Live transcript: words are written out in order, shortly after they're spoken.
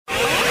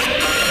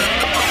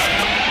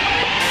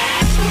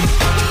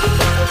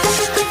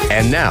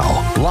And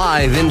now,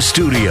 live in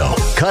studio,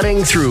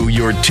 cutting through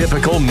your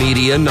typical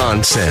media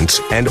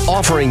nonsense and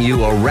offering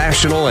you a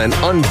rational and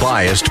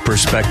unbiased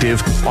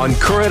perspective on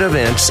current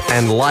events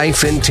and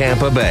life in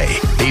Tampa Bay.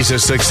 He's a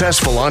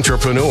successful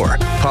entrepreneur,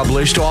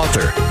 published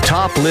author,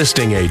 top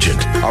listing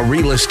agent, a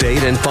real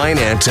estate and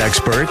finance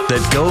expert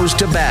that goes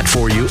to bat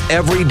for you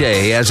every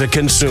day as a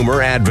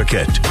consumer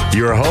advocate.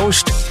 Your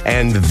host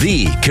and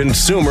the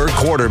consumer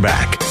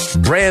quarterback,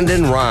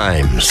 Brandon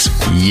Rhymes.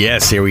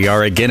 Yes, here we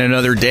are again,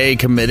 another day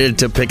committed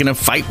to picking a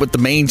fight with the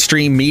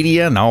mainstream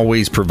media and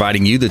always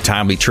providing you the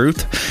timely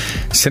truth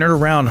centered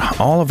around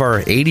all of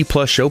our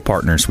 80-plus show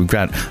partners. We've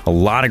got a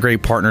lot of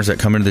great partners that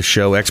come into the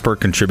show, expert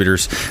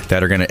contributors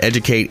that are going to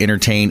educate,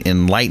 entertain,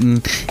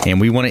 enlighten, and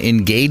we want to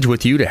engage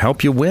with you to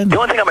help you win. The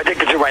only thing I'm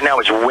addicted to right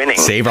now is winning.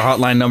 Save a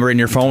hotline number in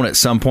your phone. At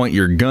some point,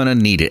 you're going to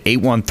need it.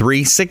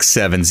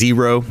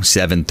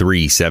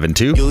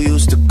 813-670-7372. You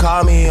used to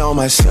call me on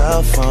my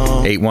cell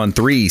phone.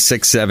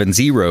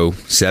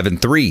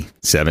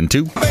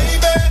 813-670-7372. Baby.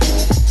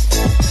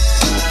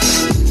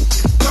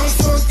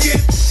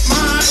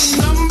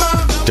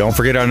 Don't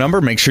forget our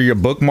number. Make sure you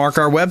bookmark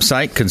our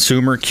website,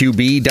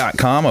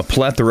 consumerqb.com. A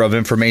plethora of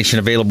information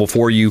available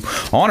for you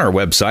on our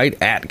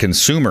website at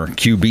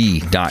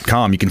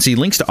consumerqb.com. You can see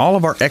links to all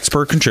of our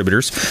expert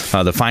contributors,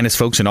 the finest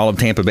folks in all of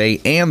Tampa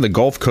Bay and the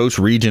Gulf Coast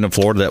region of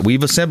Florida that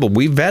we've assembled,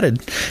 we've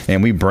vetted,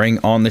 and we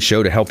bring on the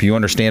show to help you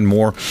understand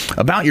more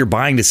about your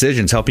buying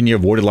decisions, helping you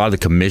avoid a lot of the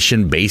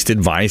commission-based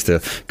advice,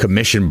 the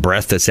commission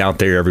breath that's out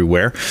there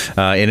everywhere.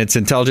 And it's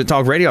Intelligent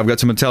Talk Radio. I've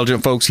got some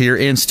intelligent folks here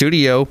in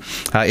studio.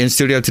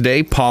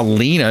 Today,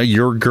 Paulina,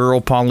 your girl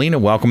Paulina,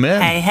 welcome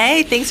in.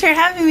 Hey, thanks for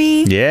having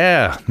me.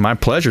 Yeah, my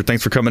pleasure.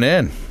 Thanks for coming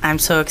in. I'm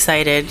so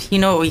excited. You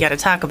know what we got to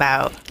talk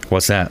about?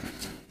 What's that?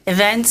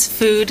 Events,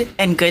 food,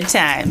 and good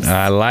times.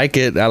 I like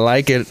it.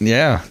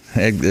 Yeah,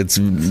 it's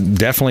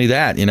definitely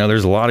that. You know,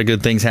 there's a lot of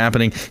good things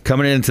happening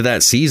coming into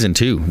that season,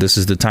 too. This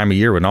is the time of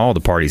year when all the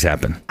parties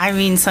happen. I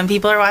mean, some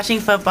people are watching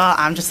football.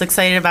 I'm just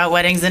excited about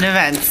weddings and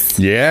events.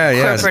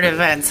 Yeah. Corporate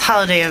events,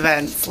 holiday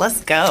events.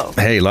 Let's go.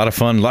 Hey, a lot of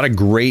fun, a lot of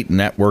great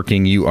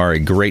networking. You are a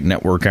great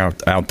network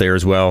out there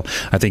as well.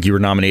 I think you were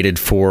nominated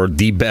for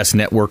the best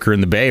networker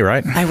in the Bay,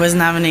 right? I was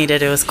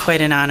nominated. It was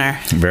quite an honor.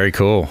 Very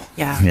cool.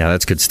 Yeah,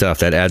 that's good stuff.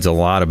 That adds a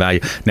lot of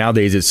value.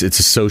 Nowadays, it's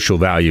a social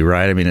value,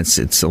 right? I mean,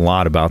 it's a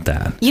lot about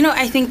that. You know,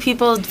 I think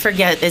people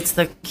forget it's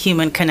the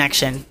human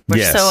connection.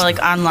 We're so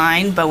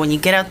online, but when you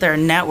get out there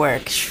and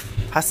network,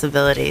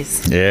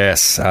 possibilities.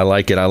 Yes, I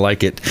like it.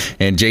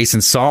 And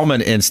Jason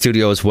Solomon in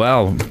studio as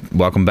well.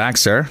 Welcome back,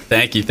 sir.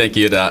 Thank you.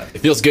 It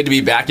feels good to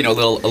be back. You know, a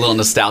little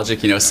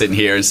nostalgic. You know, sitting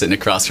here and sitting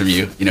across from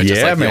you. You know,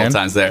 just like the old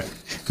times there.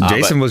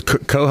 Jason was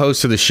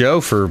co-host of the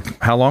show for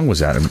how long was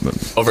that?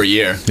 Over a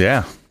year.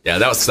 Yeah. Yeah,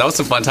 that was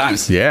some fun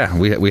times. Yeah,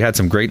 we had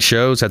some great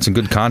shows, had some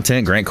good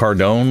content. Grant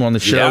Cardone on the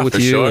show with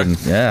you, sure. And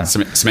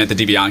Samantha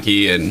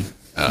DiBianchi and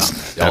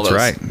that's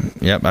right.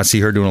 Yep, I see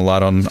her doing a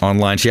lot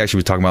online. She actually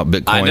was talking about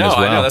Bitcoin as well.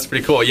 I know, that's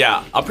pretty cool.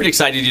 Yeah, I'm pretty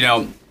excited. You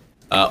know,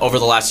 over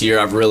the last year,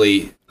 I've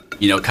really,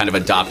 kind of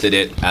adopted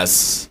it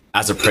as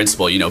a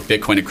principle. You know,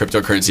 Bitcoin and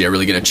cryptocurrency are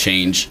really going to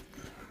change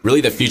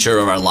really the future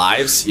of our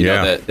lives. You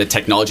know, the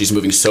technology is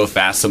moving so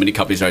fast. So many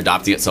companies are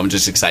adopting it. So I'm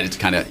just excited to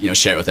kind of,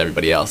 share it with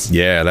everybody else.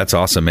 Yeah, that's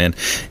awesome, man.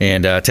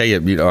 And I tell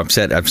you, I've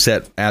sat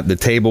at the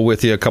table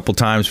with you a couple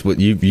times, but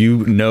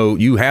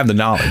you have the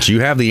knowledge. You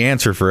have the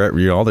answer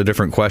for all the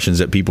different questions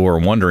that people are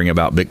wondering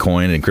about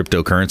Bitcoin and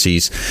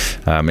cryptocurrencies.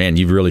 Man,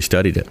 you've really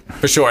studied it.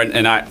 For sure.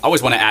 And I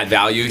always want to add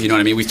value. You know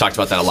what I mean? We've talked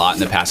about that a lot in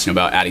the past,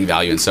 about adding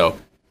value. And so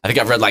I think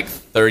I've read like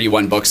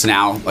 31 books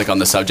now, like on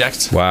the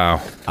subject.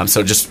 Wow.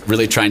 So just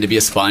really trying to be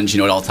a sponge,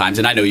 at all times.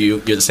 And I know you're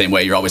the same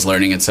way. You're always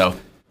learning. And so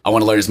I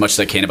want to learn as much as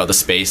I can about the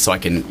space so I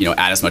can,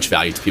 add as much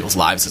value to people's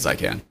lives as I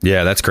can.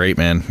 Yeah, that's great,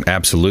 man.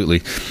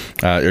 Absolutely.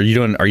 Are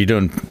you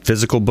doing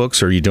physical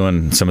books, or are you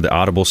doing some of the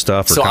Audible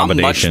stuff, or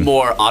combination? I'm much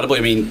more Audible. I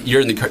mean, you're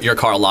in your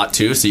car a lot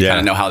too, so you kind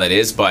of know how that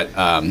is. But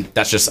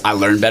that's just, I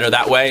learn better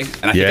that way.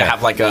 And I think I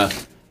have like a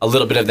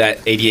little bit of that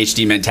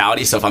ADHD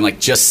mentality. So if I'm like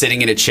just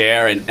sitting in a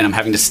chair and I'm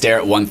having to stare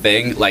at one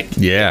thing,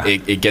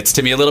 it gets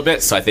to me a little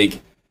bit. So I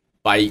think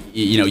by,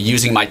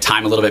 using my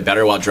time a little bit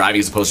better while driving,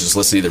 as opposed to just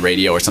listening to the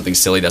radio or something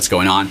silly that's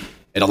going on,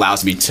 it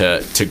allows me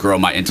to grow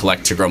my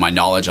intellect, to grow my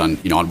knowledge on,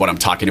 on what I'm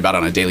talking about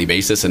on a daily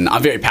basis. And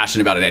I'm very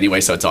passionate about it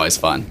anyway, so it's always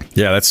fun.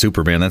 Yeah, that's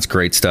super, man. That's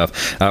great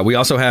stuff. We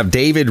also have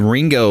David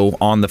Ringo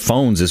on the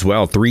phones as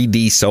well,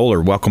 3D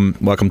Solar.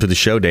 Welcome to the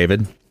show,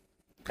 David.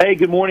 Hey,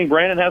 good morning,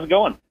 Brandon. How's it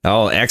going?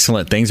 Oh,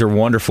 excellent. Things are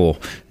wonderful.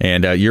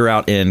 And you're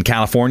out in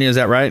California, is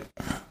that right?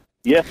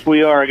 Yes,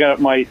 we are. I got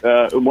my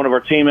one of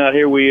our team out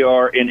here. We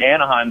are in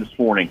Anaheim this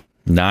morning.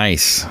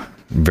 Nice.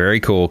 Very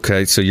cool.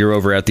 Okay, so you're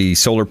over at the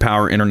Solar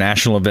Power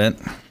International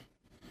event?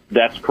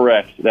 That's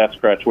correct.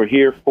 We're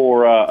here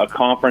for a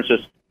conference.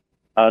 It's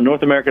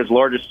North America's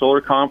largest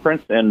solar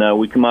conference, and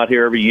we come out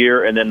here every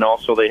year. And then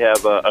also they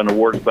have an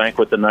awards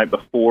banquet the night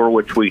before,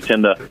 which we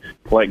tend to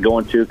like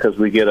going to because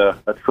we get a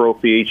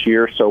trophy each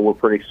year. So we're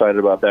pretty excited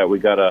about that. We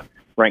got a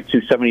ranked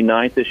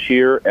 279th this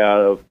year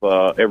out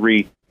of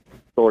every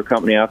solar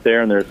company out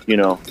there, and there's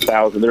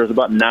thousands. There's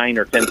about 9,000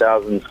 or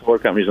 10,000 solar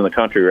companies in the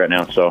country right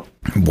now. So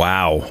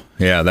wow,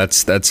 yeah,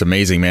 that's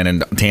amazing, man.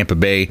 And Tampa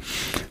Bay,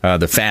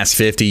 the Fast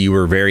 50, you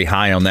were very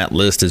high on that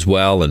list as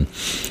well. And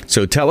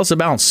so tell us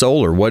about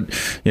solar. What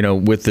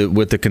with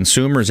the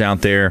consumers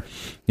out there,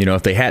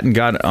 if they hadn't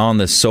got on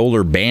the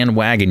solar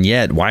bandwagon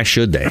yet, why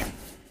should they?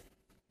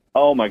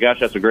 Oh my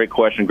gosh, that's a great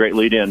question, great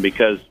lead in,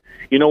 because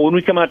when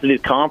we come out to these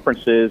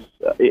conferences,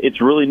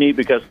 it's really neat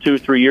because 2 or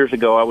 3 years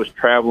ago I was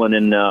traveling,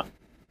 and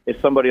if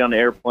somebody on the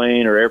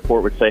airplane or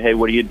airport would say, "Hey,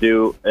 what do you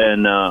do?"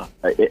 and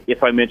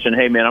if I mentioned,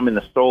 "Hey, man, I'm in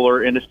the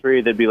solar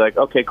industry," they'd be like,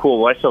 "Okay,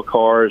 cool. Well, I sell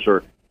cars,"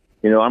 or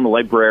 "I'm a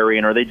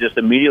librarian," or they just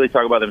immediately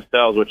talk about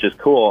themselves, which is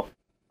cool.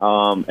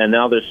 And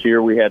now this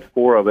year we had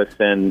 4 of us,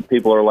 and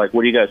people are like,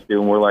 "What do you guys do?"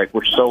 And we're like,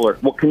 "We're solar."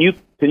 Well, can you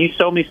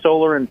sell me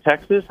solar in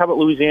Texas? How about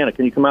Louisiana?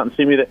 Can you come out and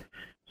see me there?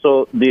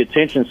 So the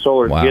attention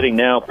solar is getting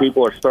now,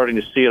 people are starting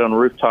to see it on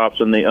rooftops,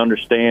 and they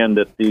understand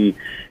that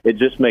it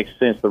just makes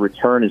sense. The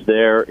return is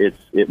there.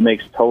 It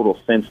makes total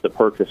sense to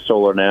purchase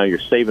solar now. You're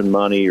saving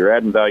money. You're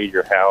adding value to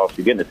your house.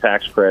 You're getting a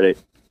tax credit.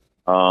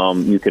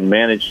 You can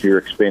manage your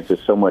expenses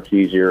so much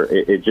easier.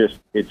 It just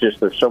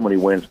there's so many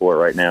wins for it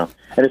right now,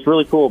 and it's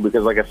really cool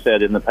because, like I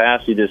said, in the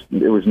past, it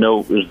was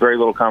very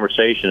little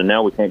conversation, and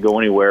now we can't go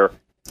anywhere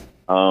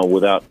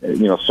without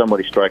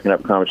somebody striking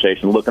up a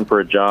conversation, looking for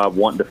a job,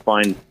 wanting to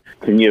find.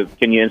 Can you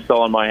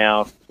install in my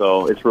house?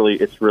 So it's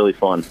really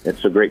fun.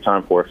 It's a great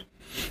time for us.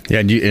 Yeah,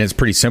 and it's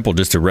pretty simple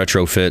just to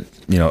retrofit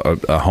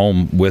a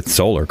home with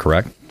solar,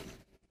 correct?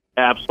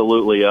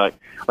 Absolutely. Like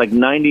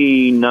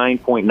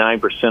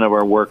 99.9% of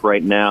our work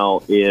right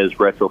now is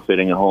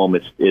retrofitting a home.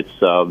 It's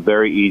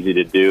very easy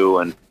to do,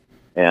 and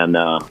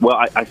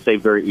I say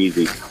very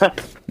easy.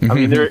 I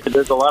mean,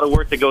 there's a lot of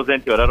work that goes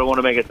into it. I don't want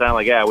to make it sound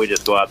like we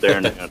just go out there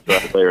and throw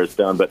it there, it's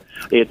done. But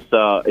it's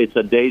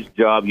a day's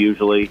job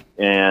usually,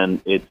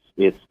 and it's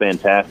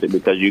fantastic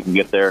because you can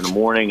get there in the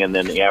morning, and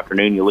then in the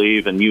afternoon you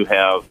leave, and you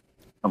have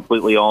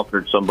completely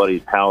altered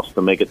somebody's house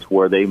to make it to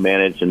where they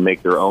manage and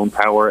make their own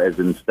power, as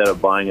instead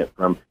of buying it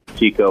from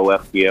Chico,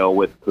 FPL,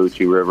 with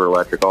Coochie, River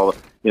Electric, all the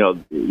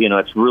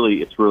it's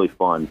really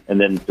fun.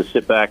 And then to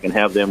sit back and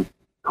have them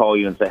call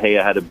you and say, "Hey,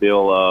 I had a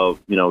bill of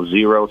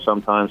 0."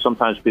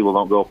 Sometimes people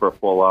don't go for a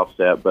full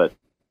offset, but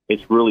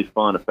it's really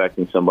fun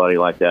affecting somebody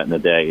like that in a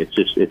day. It's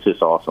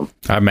just awesome.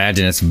 I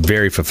imagine it's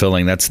very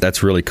fulfilling.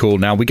 That's really cool.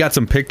 Now we got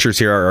some pictures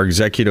here. Our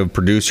executive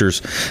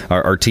producers,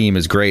 our team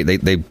is great. They've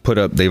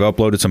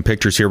uploaded some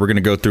pictures here. We're going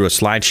to go through a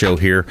slideshow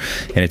here,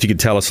 and if you could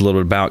tell us a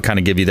little bit about, kind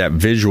of give you that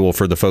visual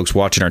for the folks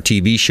watching our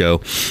TV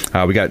show.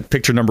 We got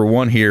picture number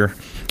 1 here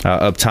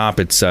up top.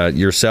 It's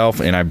yourself,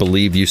 and I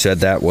believe you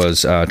said that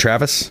was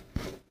Travis.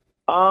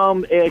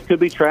 It could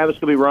be Travis,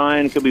 could be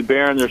Ryan, it could be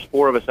Barron. There's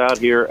 4 of us out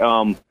here.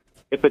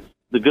 If it's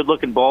the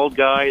good-looking bald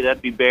guy,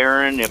 that'd be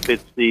Barron. If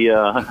it's the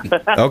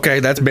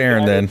okay, that's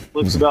Barron then.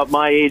 Looks about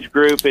my age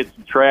group. It's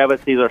Travis.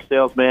 He's our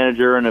sales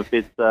manager, and if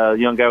it's a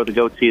young guy with a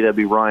goatee, that'd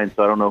be Ryan.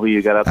 So I don't know who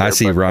you got out there. I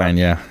see Ryan.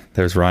 Yeah,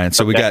 there's Ryan.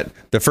 So we got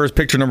the first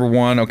picture, number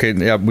 1. Okay,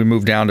 yeah, we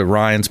moved down to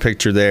Ryan's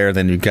picture there.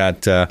 Then you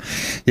got So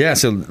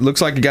it looks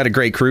like you got a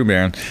great crew,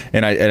 Barron.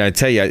 And I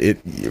tell you,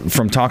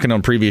 from talking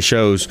on previous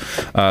shows,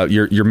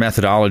 your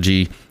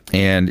methodology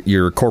and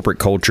your corporate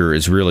culture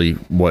is really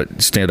what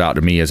stood out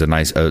to me as a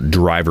nice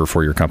driver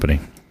for your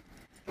company.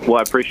 Well,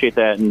 I appreciate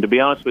that. And to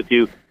be honest with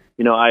you,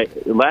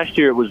 last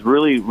year it was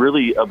really,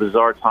 really a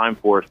bizarre time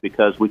for us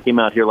because we came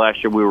out here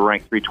last year, we were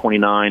ranked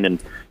 329,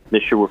 and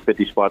this year we're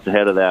 50 spots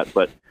ahead of that.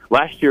 But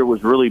last year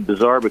was really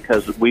bizarre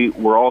because we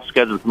were all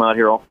scheduled to come out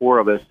here, all 4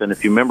 of us. And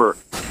if you remember,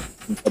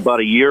 about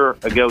a year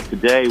ago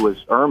today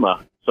was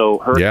Irma. So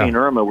Hurricane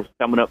Irma was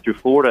coming up through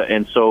Florida.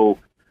 And so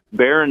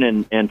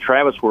Barron and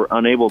Travis were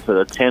unable to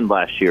attend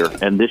last year,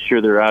 and this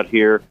year they're out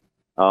here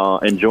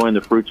enjoying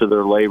the fruits of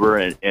their labor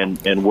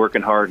and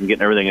working hard and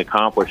getting everything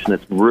accomplished. And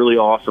it's really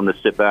awesome to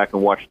sit back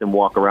and watch them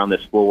walk around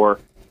this floor,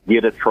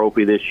 get a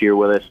trophy this year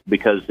with us,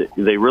 because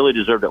they really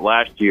deserved it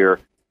last year.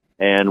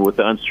 And with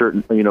the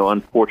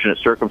unfortunate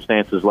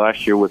circumstances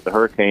last year with the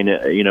hurricane,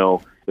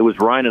 it was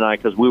Ryan and I,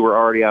 because we were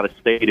already out of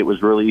state. It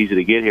was really easy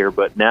to get here,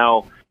 but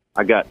now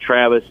I got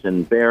Travis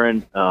and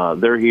Barron.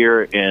 They're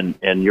here, and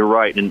you're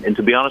right. And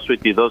to be honest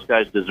with you, those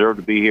guys deserve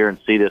to be here and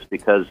see this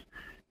because,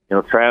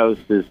 Travis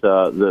is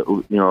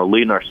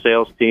leading our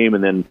sales team,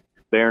 and then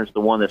Barron's the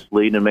one that's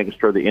leading and making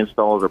sure the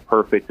installs are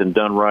perfect and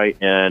done right,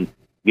 and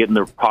getting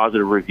the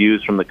positive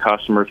reviews from the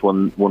customers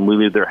when we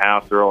leave their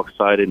house. They're all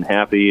excited and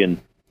happy, and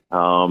a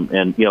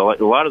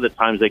lot of the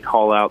times they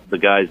call out the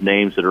guys'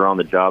 names that are on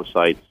the job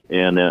sites,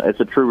 and it's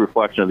a true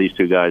reflection of these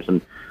 2 guys.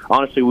 And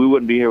honestly, we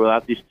wouldn't be here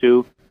without these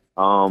 2.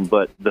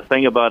 But the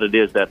thing about it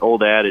is that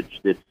old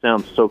adage, it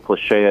sounds so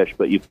cliche-ish,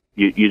 but you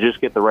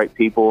just get the right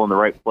people in the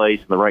right place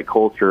and the right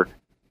culture,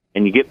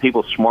 and you get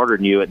people smarter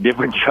than you at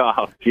different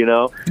jobs,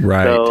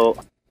 Right. So,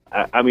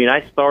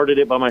 I started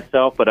it by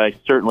myself, but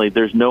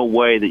there's no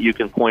way that you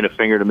can point a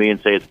finger to me and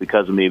say it's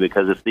because of me,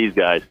 because it's these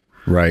guys.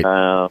 Right.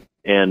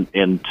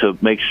 And to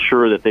make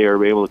sure that they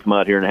are able to come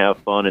out here and have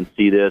fun and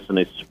see this and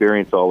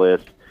experience all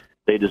this,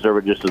 they deserve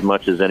it just as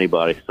much as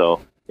anybody.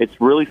 So it's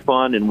really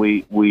fun, and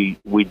we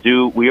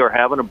are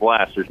having a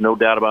blast. There's no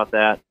doubt about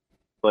that.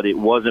 But it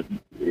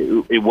wasn't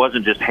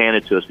just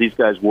handed to us. These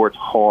guys worked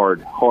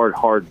hard. A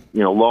lot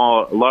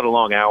of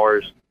long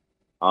hours,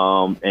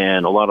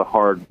 and a lot of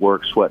hard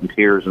work, sweat, and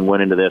tears, and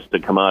went into this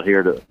to come out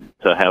here to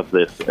have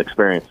this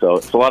experience. So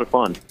it's a lot of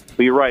fun.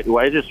 But you're right.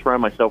 I just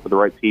surround myself with the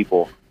right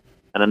people,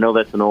 and I know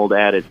that's an old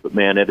adage, but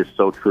man, it is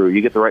so true.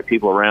 You get the right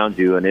people around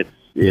you, and it's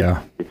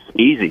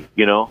easy,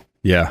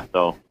 Yeah.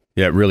 So.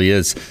 Yeah, it really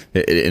is,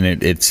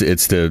 and it's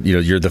the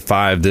you're the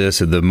five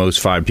this or the most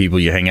five people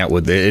you hang out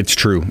with. It's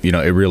true,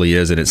 it really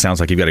is, and it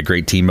sounds like you've got a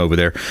great team over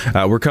there.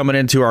 We're coming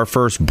into our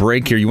first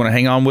break here. You want to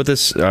hang on with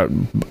us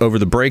over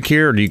the break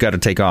here, or do you got to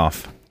take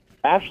off?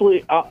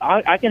 Actually,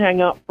 I can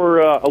hang out for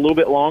a little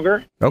bit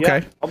longer. Okay.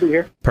 Yeah, I'll be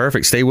here.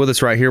 Perfect. Stay with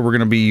us right here. We're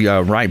going to be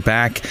right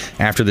back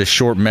after this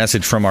short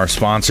message from our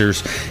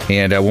sponsors.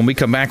 And when we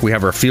come back, we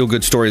have our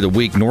feel-good story of the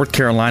week. North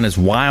Carolina's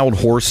wild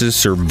horses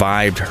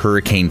survived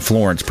Hurricane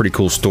Florence. Pretty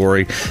cool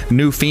story.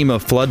 New FEMA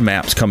flood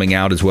maps coming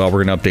out as well.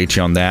 We're going to update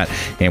you on that.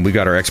 And we've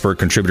got our expert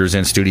contributors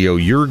in studio.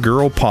 Your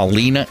girl,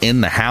 Paulina,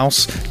 in the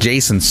house.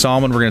 Jason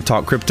Salmon. We're going to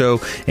talk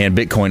crypto and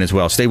Bitcoin as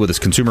well. Stay with us.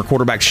 Consumer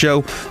Quarterback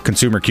Show,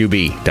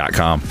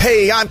 ConsumerQB.com.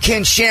 Hey, I'm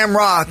Ken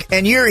Shamrock,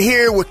 and you're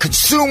here with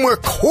Consumer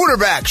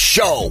Quarterback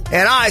Show.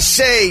 And I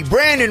say,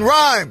 Brandon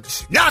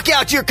Rhymes, knock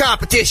out your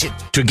competition.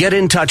 To get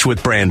in touch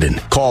with Brandon,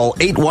 call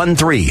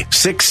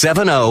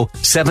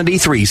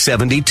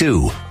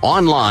 813-670-7372.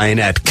 Online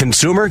at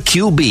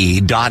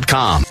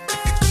ConsumerQB.com.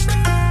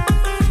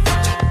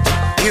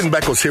 Ian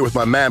Beckles here with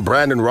my man,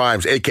 Brandon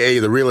Rhymes,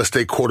 a.k.a. the real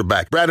estate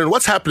quarterback. Brandon,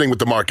 what's happening with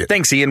the market?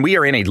 Thanks, Ian. We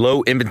are in a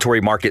low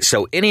inventory market,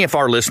 so any of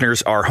our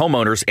listeners are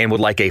homeowners and would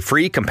like a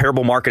free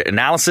comparable market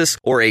analysis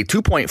or a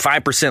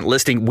 2.5%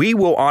 listing, we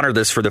will honor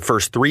this for the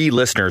first 3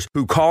 listeners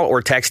who call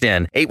or text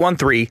in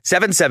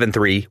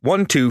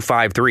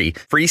 813-773-1253.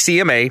 Free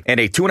CMA and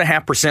a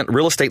 2.5%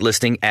 real estate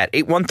listing at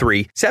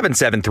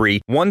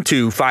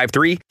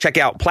 813-773-1253. Check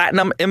out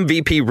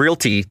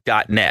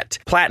PlatinumMVPRealty.net.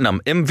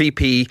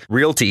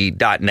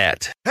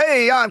 PlatinumMVPRealty.net.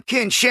 Hey, I'm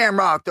Ken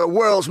Shamrock, the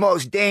world's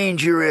most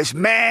dangerous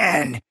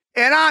man.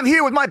 And I'm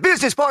here with my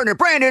business partner,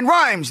 Brandon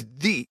Rhymes,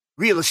 the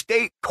real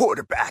estate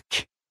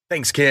quarterback.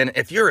 Thanks, Ken.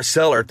 If you're a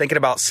seller thinking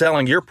about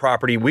selling your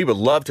property, we would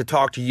love to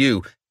talk to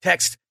you.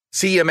 Text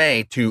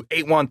CMA to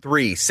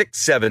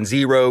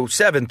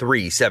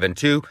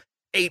 813-670-7372,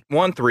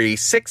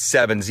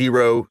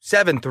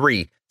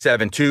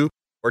 813-670-7372,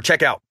 or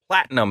check out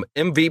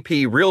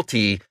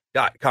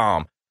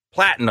PlatinumMVPRealty.com.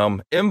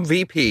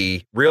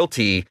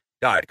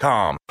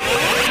 PlatinumMVPRealty.com.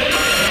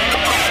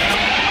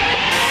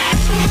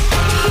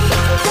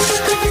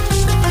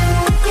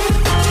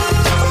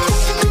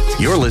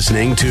 You're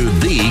listening to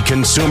The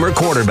Consumer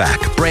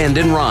Quarterback,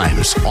 Brandon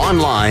Rhymes,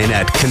 online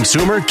at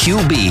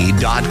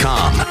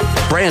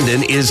ConsumerQB.com.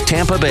 Brandon is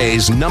Tampa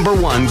Bay's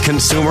 #1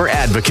 consumer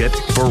advocate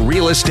for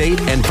real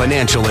estate and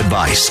financial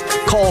advice.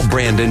 Call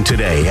Brandon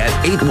today at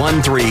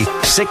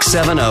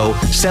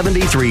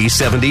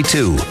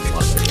 813-670-7372.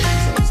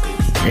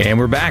 And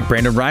we're back.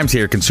 Brandon Rhymes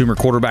here, Consumer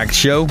Quarterback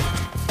Show.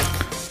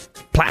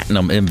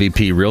 Platinum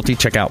MVP Realty.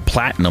 Check out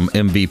Platinum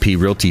MVP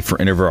Realty for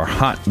any of our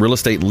hot real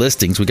estate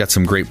listings. We got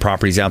some great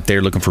properties out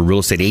there looking for real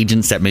estate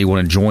agents that may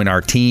want to join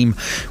our team.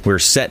 We're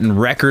setting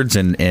records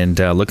and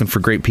looking for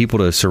great people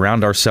to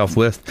surround ourselves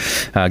with.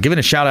 Giving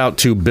a shout out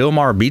to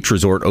Bilmar Beach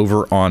Resort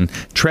over on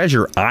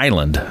Treasure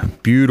Island.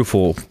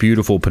 Beautiful,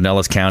 beautiful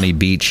Pinellas County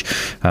beach,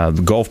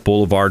 Gulf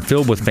Boulevard,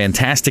 filled with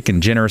fantastic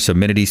and generous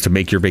amenities to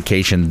make your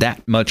vacation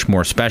that much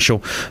more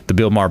special. The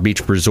Bilmar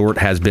Beach Resort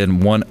has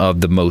been one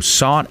of the most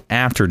sought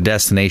after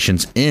destinations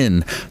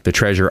in the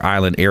Treasure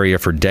Island area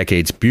for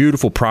decades.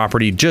 Beautiful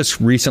property, just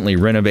recently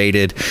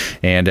renovated,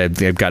 and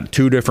they've got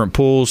 2 different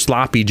pools,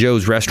 Sloppy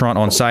Joe's restaurant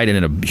on site,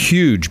 and a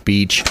huge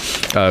beach.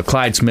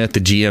 Clyde Smith, the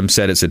GM,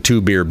 said it's a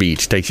 2-beer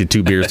beach. Takes you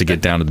 2 beers to get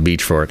down to the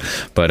beach for it.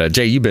 But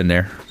Jay, you've been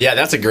there. Yeah,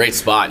 that's a great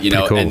spot,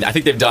 cool. And I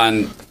think they've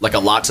done like a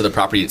lot to the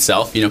property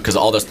itself, because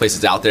all those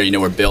places out there,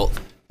 were built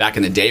back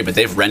in the day, but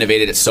they've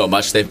renovated it so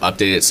much, they've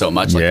updated it so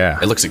much.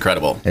 It looks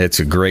incredible. It's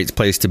a great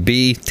place to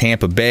be,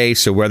 Tampa Bay.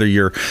 So whether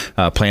you're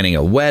planning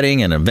a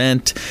wedding, an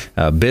event,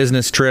 a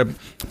business trip,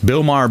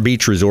 Bilmar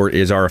Beach Resort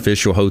is our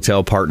official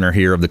hotel partner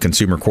here of the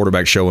Consumer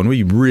Quarterback Show, and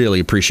we really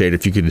appreciate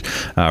if you could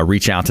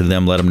reach out to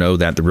them, let them know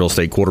that the Real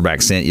Estate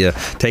Quarterback sent you,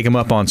 take them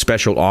up on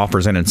special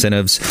offers and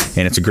incentives,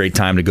 and it's a great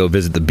time to go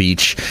visit the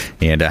beach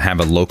and have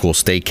a local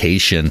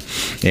staycation.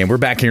 And we're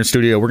back here in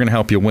studio. We're going to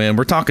help you win.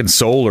 We're talking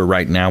solar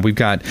right now. We've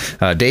got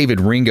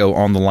David Ringo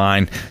on the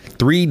line,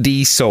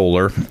 3D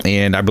Solar,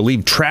 and I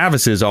believe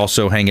Travis is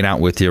also hanging out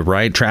with you,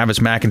 right? Travis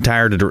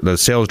McIntyre, the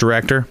sales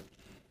director.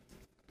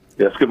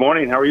 Yes, good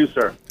morning. How are you,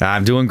 sir?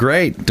 I'm doing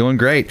great,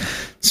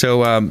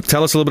 So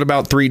tell us a little bit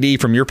about 3D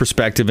from your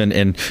perspective,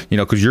 and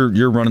because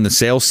you're running the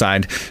sales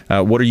side,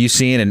 what are you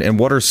seeing, and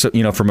what are,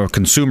 from a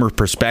consumer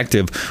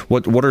perspective,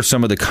 what are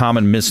some of the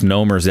common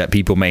misnomers that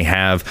people may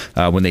have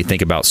when they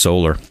think about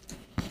solar?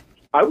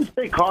 I would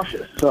stay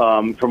cautious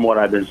from what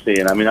I've been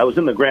seeing. I mean, I was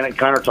in the granite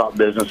countertop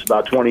business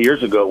about 20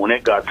 years ago when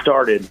it got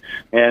started,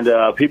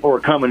 and people were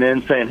coming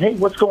in saying, hey,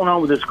 what's going on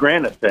with this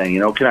granite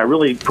thing? Can I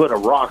really put a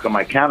rock on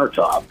my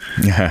countertop?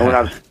 And when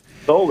I was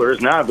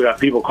solars, now I've got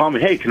people calling me,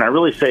 hey, can I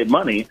really save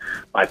money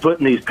by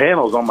putting these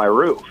panels on my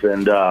roof?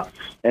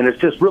 And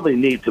it's just really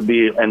neat to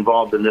be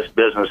involved in this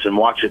business and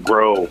watch it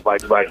grow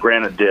like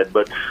Granite did.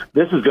 But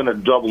this is going to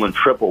double and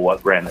triple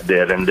what Granite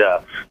did. And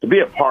to be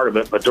a part of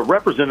it, but to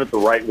represent it the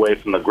right way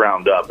from the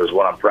ground up is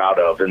what I'm proud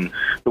of. And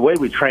the way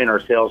we train our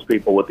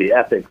salespeople with the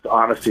ethics,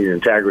 honesty, and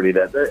integrity,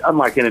 that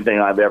unlike anything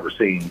I've ever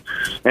seen.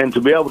 And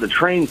to be able to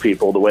train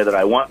people the way that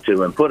I want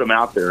to and put them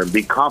out there and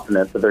be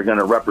confident that they're going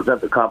to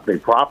represent the company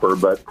proper.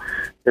 But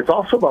it's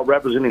also about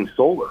representing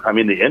solar. I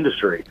mean, the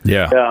industry.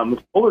 Yeah.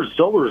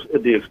 Solar's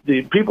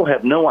the people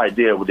have no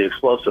idea with the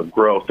explosive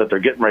growth that they're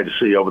getting ready to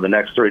see over the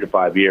next 3 to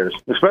 5 years,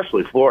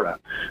 especially Florida.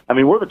 I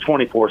mean, we're the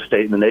 24th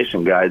state in the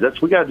nation, guys.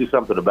 We got to do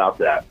something about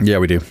that. Yeah,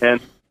 we do. And,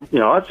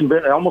 that's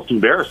almost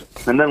embarrassing.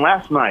 And then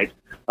last night,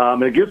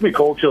 and it gives me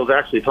cold chills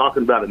actually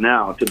talking about it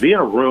now, to be in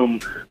a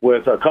room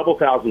with a couple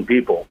thousand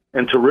people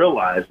and to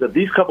realize that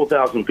these couple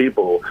thousand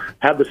people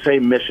have the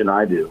same mission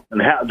I do,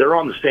 and they're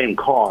on the same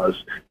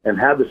cause and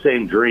have the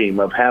same dream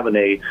of having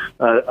a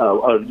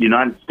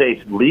United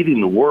States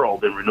leading the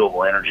world in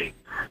renewable energy.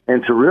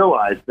 And to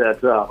realize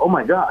that, oh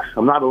my gosh,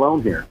 I'm not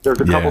alone here.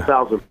 There's a couple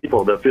thousand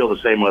people that feel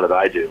the same way that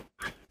I do.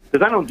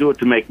 Because I don't do it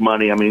to make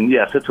money. I mean,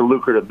 yes, it's a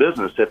lucrative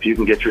business if you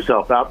can get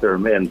yourself out there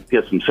and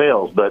get some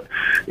sales, but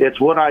it's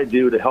what I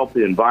do to help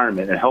the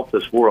environment and help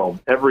this world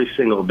every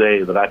single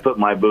day that I put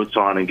my boots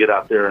on and get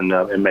out there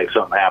and make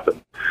something happen.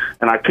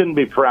 And I couldn't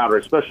be prouder,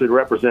 especially to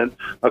represent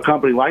a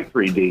company like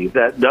 3D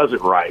that does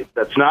it right,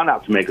 that's not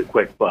out to make a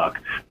quick buck,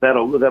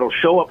 that'll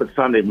show up at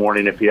Sunday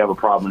morning if you have a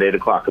problem at 8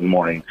 o'clock in the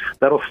morning,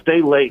 that'll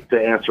stay late to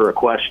answer a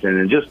question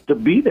and just to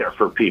be there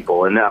for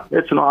people. And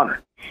it's an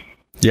honor.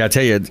 Yeah, I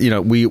tell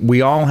you,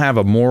 we all have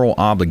a moral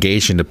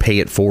obligation to pay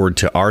it forward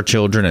to our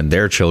children and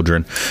their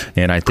children.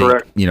 And I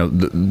think,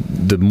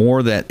 the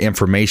more that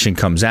information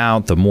comes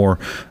out, the more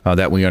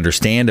that we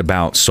understand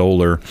about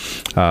solar,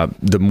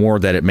 the more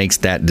that it makes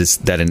that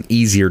an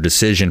easier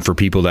decision for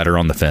people that are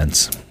on the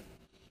fence.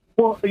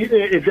 Well,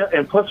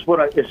 and plus,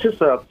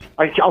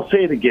 I'll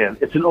say it again.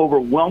 It's an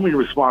overwhelming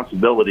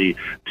responsibility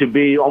to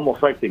be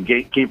almost like the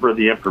gatekeeper of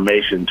the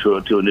information to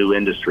a new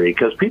industry,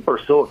 because people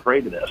are so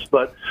afraid of this.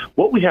 But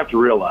what we have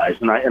to realize,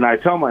 and I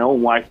tell my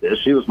own wife this,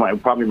 she was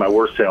probably my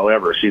worst sale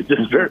ever. She's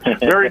just very,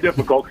 very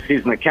difficult because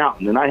she's an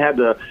accountant, and I had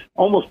to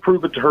almost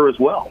prove it to her as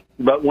well.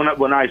 But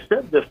when I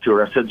said this to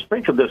her, I said,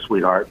 think of this,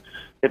 sweetheart.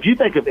 If you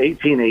think of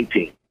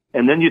 1818,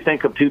 and then you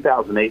think of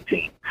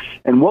 2018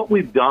 and what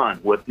we've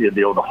done with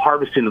the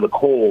harvesting of the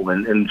coal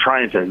and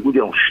trying to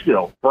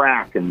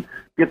frack and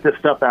get this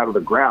stuff out of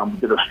the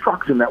ground, the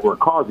destruction that we're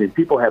causing,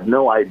 people have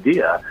no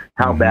idea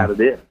how bad it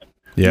is.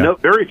 Yeah.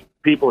 Very few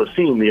people have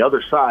seen the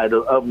other side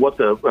of what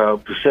the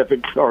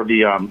Pacific or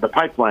the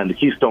pipeline, the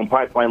Keystone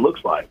Pipeline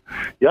looks like.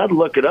 You got to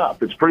look it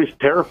up. It's pretty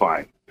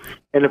terrifying.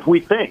 And if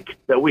we think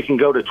that we can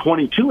go to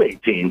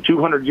 2218,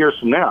 200 years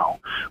from now,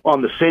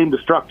 on the same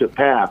destructive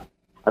path,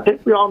 I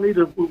think we all need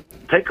to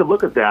take a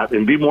look at that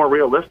and be more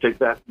realistic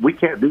that we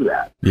can't do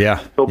that.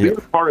 Yeah. So being a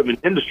part of an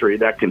industry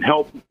that can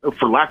help,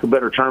 for lack of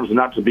better terms, and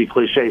not to be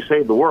cliche,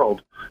 save the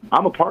world,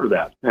 I'm a part of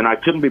that, and I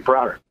couldn't be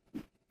prouder.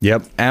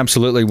 Yep,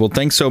 absolutely. Well,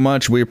 thanks so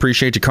much. We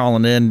appreciate you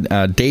calling in.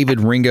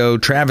 David Ringo,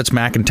 Travis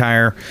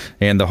McIntyre,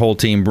 and the whole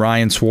team,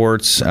 Brian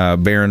Swartz,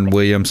 Baron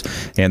Williams,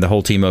 and the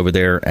whole team over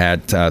there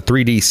at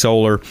 3D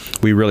Solar.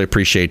 We really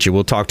appreciate you.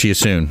 We'll talk to you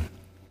soon.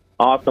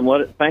 Awesome.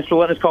 Thanks for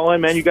letting us call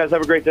in, man. You guys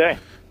have a great day.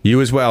 You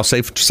as well.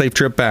 Safe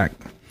trip back.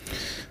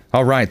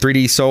 All right,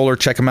 3D Solar.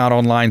 Check them out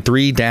online,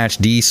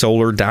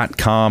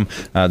 3-dsolar.com,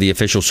 the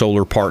official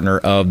solar partner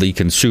of the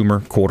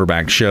Consumer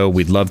Quarterback Show.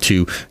 We'd love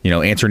to,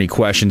 answer any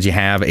questions you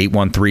have,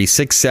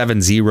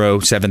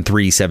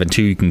 813-670-7372.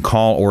 You can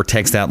call or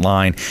text that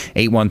line,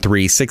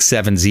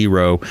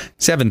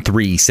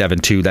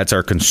 813-670-7372. That's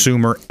our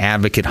Consumer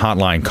Advocate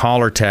Hotline. Call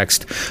or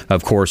text.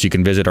 Of course, you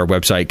can visit our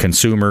website,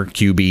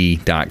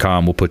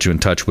 consumerqb.com. We'll put you in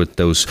touch with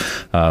those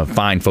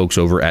fine folks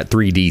over at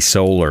 3D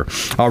Solar.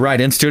 All right,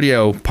 in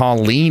studio,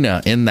 Paulina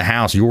in the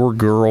house, your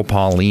girl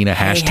Paulina,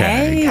 hashtag.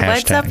 Hey,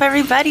 what's up,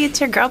 everybody? It's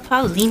your girl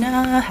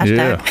Paulina,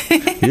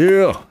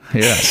 hashtag.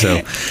 Yeah.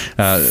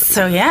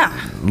 So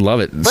yeah. Love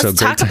it. Let's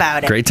talk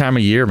about it. Great time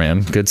of year,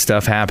 man. Good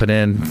stuff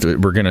happening.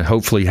 We're going to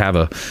hopefully have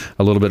a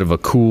little bit of a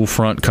cool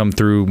front come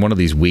through one of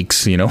these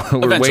weeks.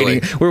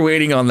 We're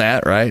waiting on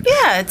that, right?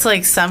 Yeah, it's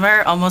like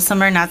summer, almost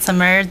summer, not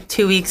summer.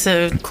 2 weeks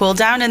of cool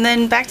down, and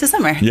then back to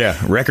summer. Yeah,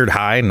 record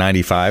high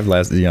 95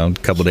 last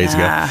couple of days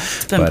ago.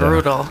 It's been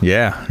brutal.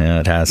 Yeah,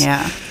 it has.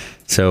 Yeah.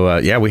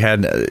 So, we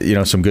had,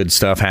 some good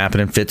stuff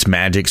happening.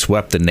 Fitzmagic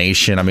swept the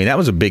nation. I mean, that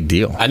was a big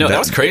deal. I know, that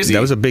was crazy.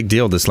 That was a big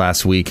deal this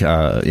last week,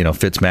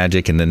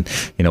 Fitzmagic. And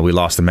then, we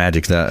lost the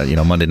Magic,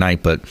 Monday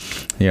night. But,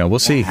 we'll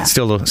see. It's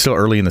still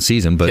early in the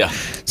season. But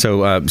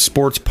so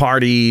sports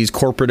parties,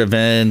 corporate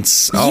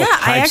events, all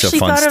types of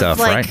fun stuff,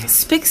 right?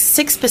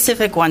 6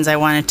 specific ones I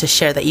wanted to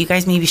share that you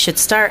guys maybe should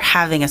start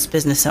having as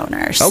business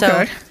owners.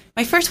 Okay. So,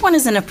 my first one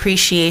is an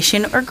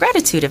appreciation or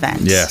gratitude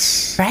event.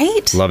 Yes.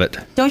 Right? Love it.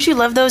 Don't you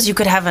love those? You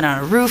could have it on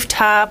a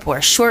rooftop or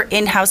a short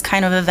in-house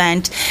kind of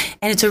event.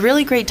 And it's a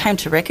really great time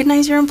to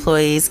recognize your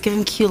employees, give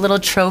them cute little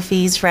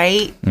trophies,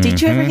 right?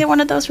 Did you ever get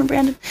one of those from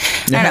Brandon?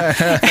 I don't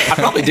know. I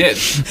probably did.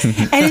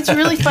 And it's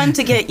really fun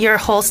to get your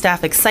whole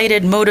staff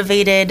excited,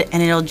 motivated,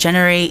 and it'll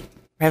generate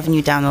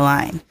revenue down the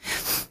line.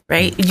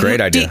 Right?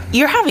 Great idea.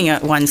 You're having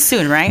one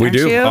soon, right? We Aren't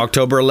do. you?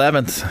 October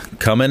 11th.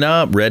 Coming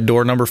up. Red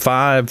Door number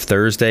 5,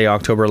 Thursday,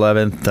 October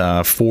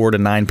 11th, 4 to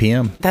 9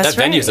 p.m. That's that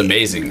venue's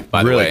amazing,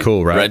 by the way. Really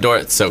cool, right? Red Door,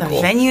 it's so the cool.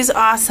 The venue's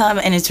awesome,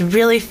 and it's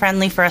really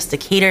friendly for us to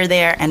cater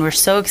there, and we're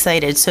so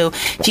excited. So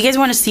if you guys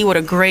want to see what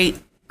a great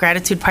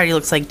gratitude party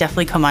looks like,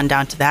 definitely come on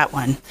down to that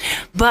one.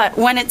 But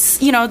when it's,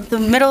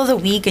 the middle of the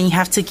week and you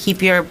have to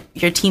keep your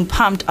team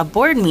pumped, a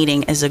board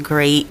meeting is a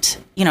great,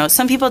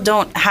 some people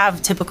don't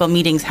have typical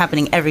meetings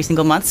happening every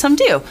single month. Some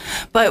do.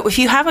 But if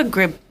you have a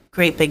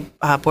great big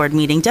board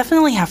meeting,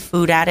 definitely have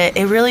food at it.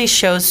 It really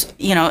shows,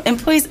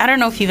 employees, I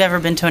don't know if you've ever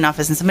been to an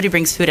office and somebody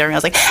brings food,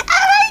 everyone's like, oh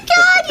my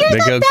God, you're they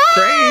the go best.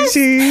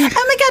 crazy.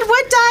 Oh my God,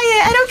 what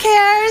diet? I don't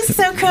care.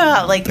 So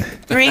cool. Like,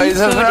 bring food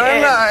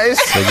in.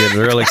 Nice. They get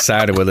real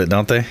excited with it,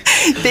 don't they?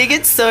 They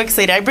get so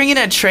excited. I bring in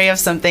a tray of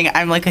something.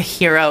 I'm like a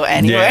hero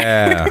anyway.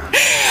 Yeah.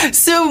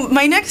 So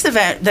my next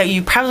event that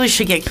you probably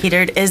should get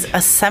catered is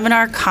a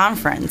seminar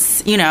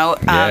conference.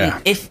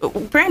 If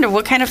Brandon,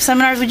 what kind of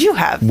seminars would you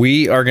have?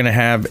 We are going to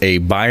have a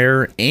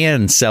buyer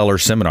and seller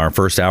seminar.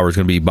 First hour is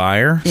going to be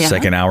buyer. Yeah.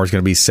 Second hour is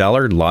going to be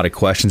seller. A lot of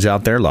questions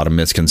out there. A lot of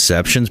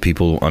misconceptions.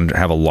 People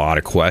have a lot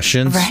of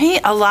questions. Right.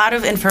 A lot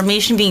of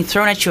information being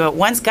thrown at you at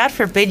once. God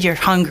forbid you're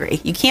hungry.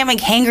 You can't make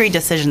hangry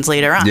decisions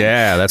later on.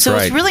 Yeah, that's right. So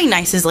right. what's really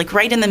nice is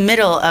right in the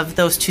middle of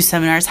those two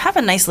seminars, have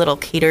a nice little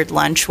catered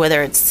lunch,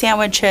 whether it's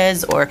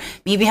sandwiches or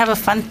maybe have a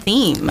fun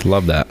theme.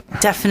 Love that.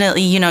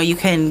 Definitely, you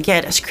can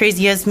get as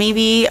crazy as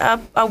maybe a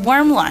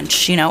worm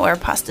lunch, or a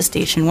pasta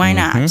station. Why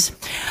not?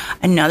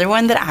 Another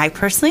one that I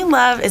personally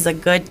love is a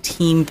good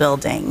team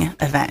building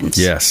event.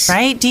 Yes.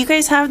 Right? Do you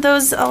guys have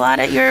those a lot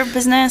at your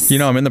business?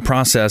 I'm in the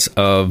process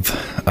of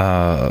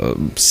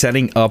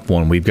setting up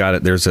one. We've got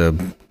it. There's a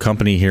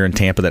company here in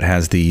Tampa that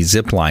has the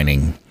zip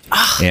lining.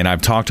 And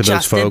I've talked to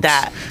those folks. Did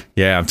that.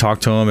 Yeah, I've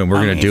talked to them, and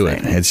we're going to do it.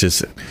 It's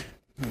just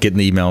getting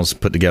the emails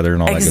put together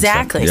and all that good stuff.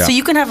 Exactly. Yeah. So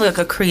you can have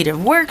a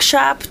creative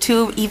workshop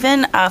to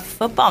even a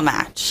football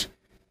match,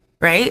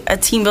 right? A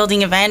team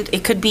building event.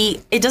 It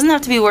doesn't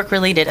have to be work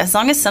related, as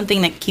long as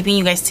something that keeping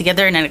you guys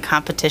together and in a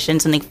competition,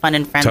 something fun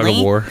and friendly. Tug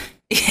of war.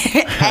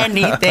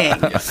 Anything.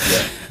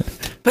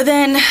 But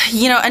then,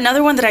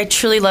 another one that I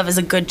truly love is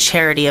a good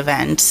charity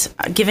event.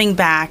 Giving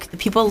back. The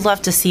people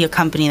love to see a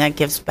company that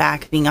gives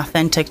back, being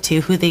authentic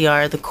to who they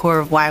are, the core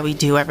of why we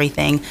do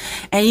everything.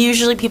 And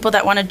usually people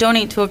that want to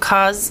donate to a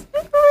cause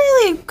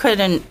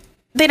really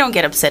they don't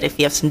get upset if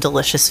you have some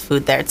delicious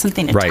food there. It's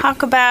something to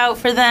talk about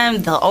for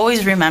them. They'll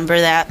always remember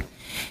that.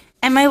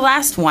 And my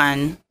last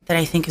one that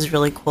I think is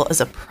really cool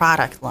is a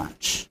product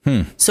launch.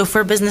 So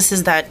for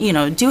businesses that,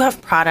 do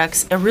have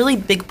products, a really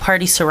big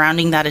party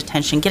surrounding that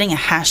attention, getting a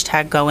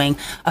hashtag going,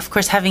 of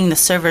course, having the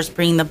servers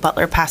bring the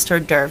butler past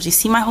hors d'oeuvres. You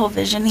see my whole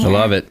vision here? I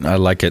love it. I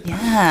like it.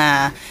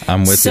 Yeah.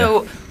 I'm with you.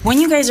 So when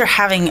you guys are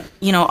having,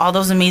 all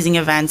those amazing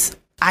events,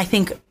 I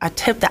think a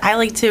tip that I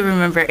like to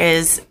remember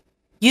is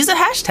use a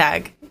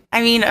hashtag.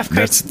 I mean, of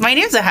course, my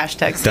name's a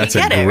hashtag, so you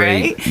get it,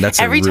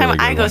 right? Every time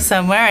I go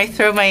somewhere, I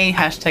throw my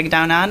hashtag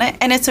down on it,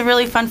 and it's a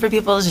really fun for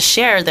people to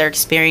share their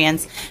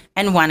experience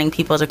and wanting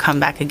people to come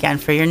back again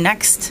for your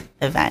next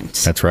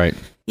event. That's right.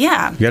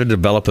 Yeah. You got to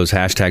develop those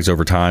hashtags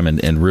over time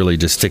and really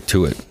just stick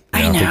to it.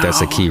 I think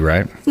that's the key,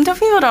 right?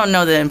 People don't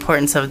know the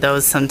importance of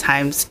those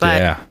sometimes,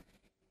 but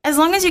as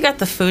long as you got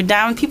the food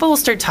down, people will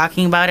start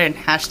talking about it and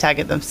hashtag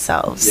it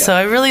themselves. Yeah. So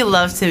I really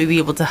love to be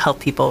able to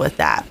help people with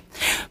that.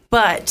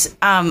 But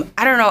I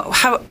don't know,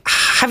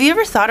 have you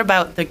ever thought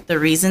about the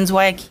reasons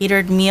why a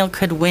catered meal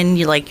could win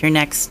your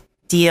next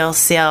deal,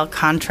 sale,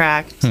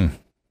 contract,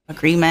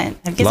 agreement?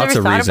 Have you Lots ever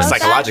of thought reasons. about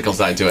Psychological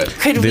side to it.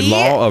 The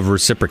law of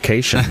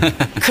reciprocation.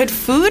 Could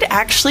food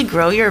actually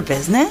grow your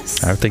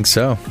business? I think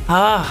so.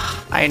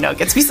 Oh, I know. It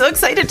gets me so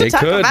excited to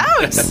talk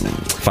about.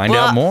 Find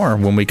out more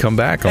when we come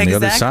back on the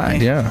other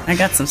side. Yeah. I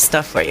got some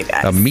stuff for you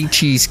guys.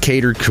 Michi's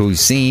Catered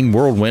Cuisine,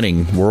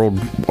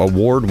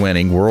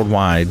 world-award-winning,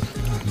 worldwide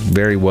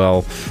very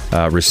well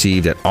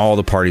received at all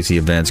the parties, the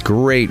events.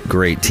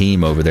 Great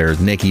team over there.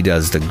 Nikki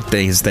does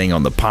his thing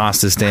on the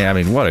pasta stand.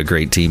 I mean, what a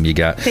great team you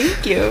got.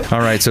 Thank you. All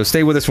right, so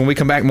stay with us when we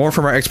come back. More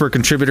from our expert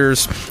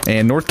contributors.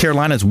 And North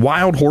Carolina's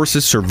wild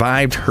horses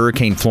survived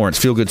Hurricane Florence.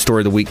 Feel Good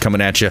Story of the Week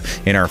coming at you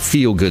in our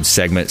Feel Good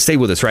segment. Stay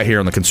with us right here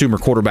on the Consumer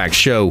Quarterback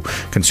Show,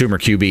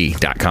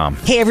 ConsumerQB.com.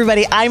 Hey,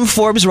 everybody. I'm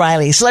Forbes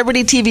Riley,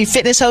 celebrity TV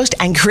fitness host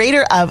and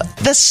creator of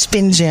The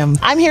Spin Gym.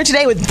 I'm here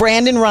today with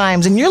Brandon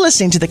Rhymes, and you're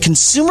listening to the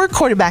Consumer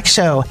Quarterback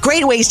Show.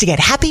 Great ways to get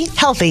happy,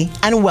 healthy,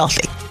 and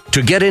wealthy.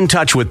 To get in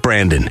touch with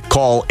Brandon,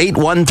 call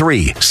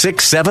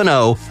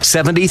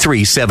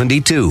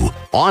 813-670-7372.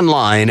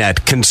 Online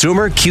at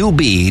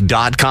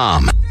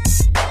ConsumerQB.com.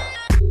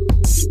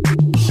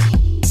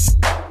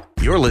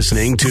 You're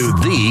listening to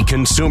the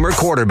Consumer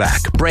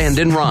Quarterback,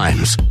 Brandon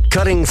Rhymes,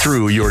 cutting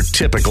through your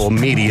typical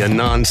media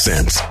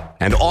nonsense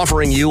and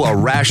offering you a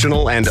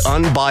rational and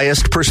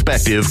unbiased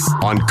perspective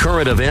on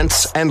current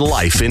events and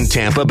life in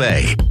Tampa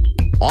Bay.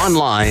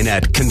 Online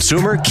at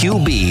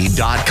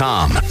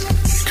ConsumerQB.com.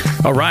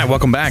 All right,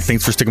 welcome back.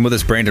 Thanks for sticking with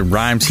us. Brandon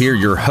Rhymes here,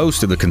 your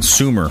host of the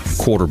Consumer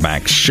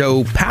Quarterback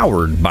Show,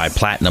 powered by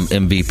Platinum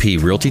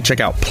MVP Realty.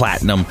 Check out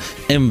Platinum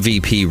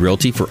MVP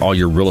Realty for all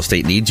your real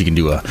estate needs. You can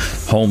do a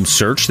home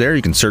search there.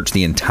 You can search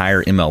the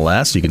entire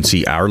MLS. You can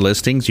see our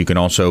listings. You can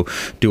also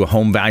do a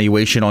home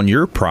valuation on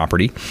your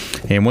property.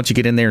 And once you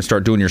get in there and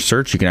start doing your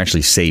search, you can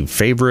actually save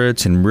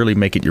favorites and really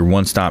make it your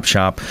one-stop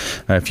shop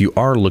if you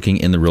are looking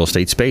in the real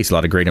estate space. A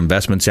lot of great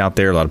investments out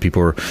there. A lot of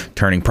people are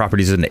turning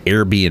properties into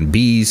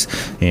Airbnbs,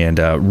 and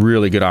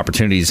really good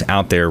opportunities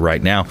out there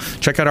right now.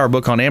 Check out our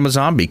book on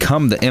Amazon,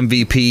 Become the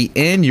MVP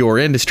in Your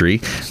Industry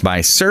by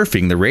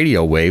Surfing the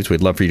Radio Waves.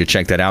 We'd love for you to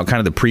check that out.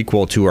 Kind of the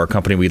prequel to our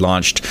company we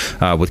launched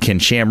with Ken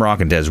Shamrock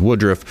and Des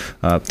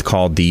Woodruff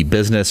called the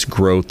Business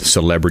Growth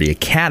Celebrity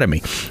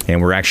Academy.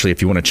 And we're actually,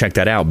 if you want to check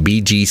that out,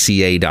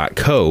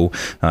 bgca.co.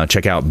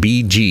 Check out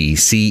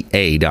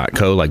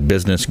bgca.co, like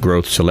Business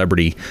Growth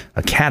Celebrity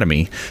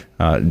Academy.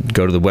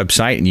 Go to the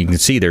website and you can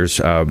see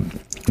there's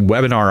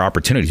webinar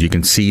opportunities. You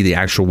can see the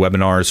actual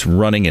webinars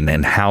running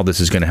and how this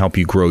is going to help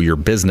you grow your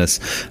business.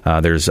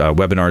 There's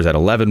webinars at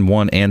 11,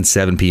 1, and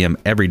 7 p.m.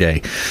 every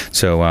day.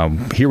 So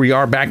here we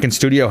are back in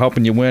studio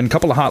helping you win. A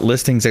couple of hot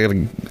listings I got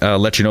to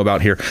let you know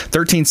about here.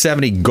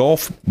 1370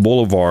 Gulf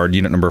Boulevard,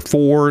 unit number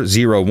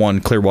 401,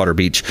 Clearwater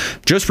Beach.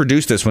 Just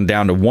reduced this one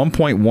down to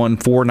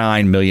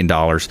 $1.149 million.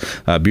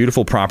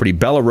 Beautiful property.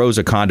 Bella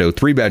Rosa condo,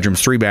 3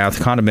 bedrooms, 3 bath,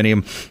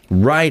 condominium,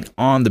 right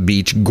on the beach.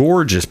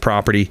 Gorgeous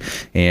property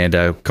and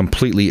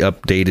completely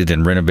updated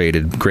and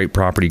renovated. Great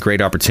property,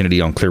 great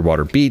opportunity on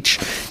Clearwater Beach.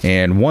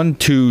 And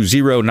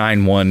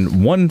 12091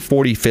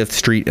 145th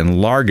Street in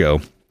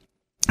Largo.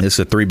 This is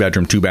a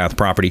 3-bedroom, 2-bath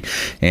property,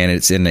 and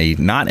it's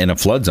not in a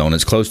flood zone.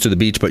 It's close to the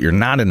beach, but you're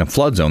not in a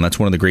flood zone. That's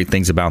one of the great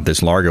things about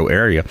this Largo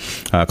area.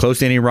 Close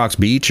to Indian Rocks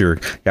Beach, you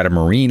got a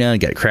marina,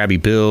 got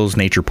Krabby Bill's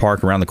Nature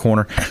Park around the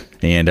corner,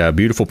 and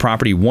beautiful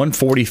property,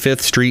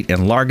 145th Street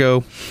in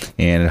Largo,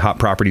 and hot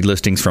property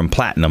listings from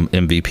Platinum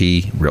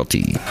MVP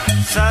Realty.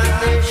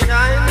 Sunday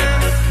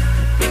shining,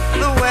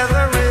 the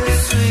weather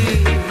is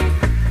sweet.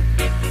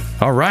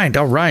 All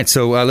right.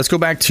 So let's go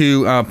back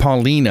to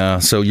Paulina.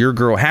 So your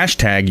girl,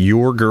 hashtag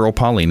your girl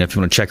Paulina, if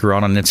you want to check her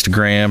out on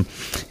Instagram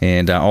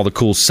and all the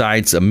cool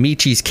sites.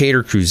 Amici's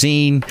Cater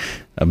Cuisine,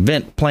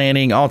 event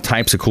planning, all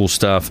types of cool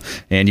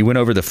stuff. And you went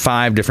over the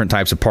 5 different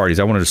types of parties.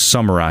 I wanted to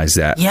summarize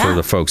that for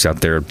the folks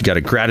out there. You got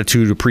a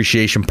gratitude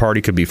appreciation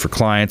party, could be for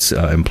clients,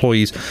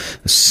 employees,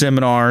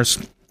 seminars,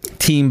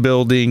 team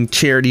building,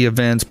 charity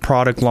events,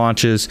 product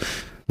launches.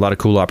 A lot of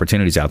cool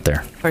opportunities out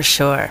there. For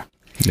sure.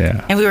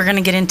 Yeah. And we were going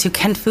to get into,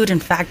 can food in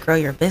fact grow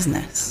your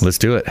business? Let's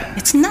do it.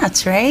 It's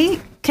nuts,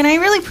 right? Can I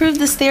really prove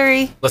this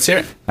theory? Let's hear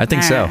it. I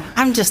think so.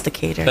 I'm just a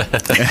caterer.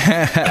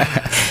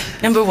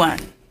 Number 1,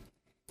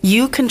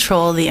 you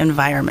control the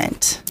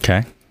environment.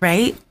 Okay.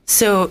 Right?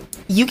 So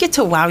you get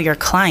to wow your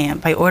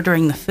client by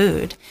ordering the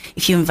food.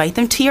 If you invite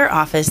them to your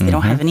office, they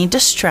don't have any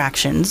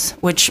distractions,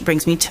 which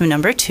brings me to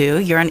number 2,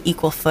 you're on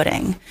equal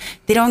footing.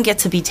 They don't get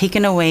to be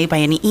taken away by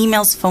any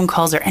emails, phone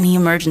calls, or any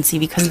emergency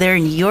because they're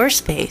in your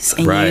space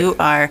and you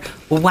are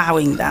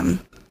wowing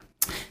them.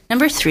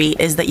 Number 3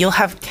 is that you'll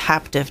have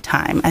captive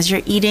time. As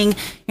you're eating,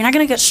 you're not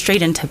going to get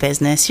straight into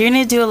business. You're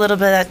going to do a little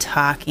bit of that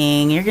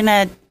talking. You're going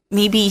to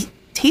maybe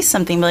taste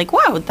something, be like,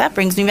 wow, that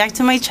brings me back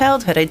to my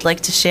childhood. I'd like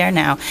to share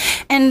now.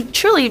 And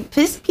truly,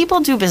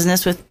 people do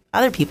business with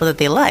other people that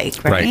they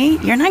like,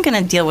 right? You're not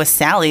going to deal with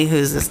Sally,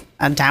 who's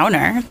a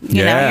downer.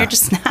 You know, you're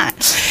just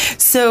not.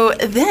 So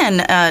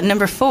then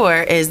number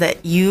 4 is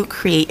that you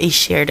create a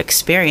shared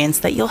experience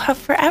that you'll have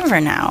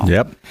forever now.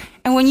 Yep.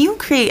 And when you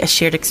create a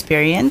shared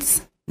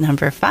experience,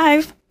 number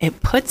 5,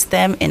 it puts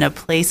them in a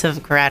place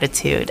of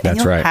gratitude. And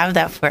you'll have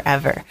that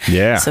forever.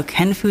 Yeah. So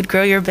can food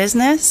grow your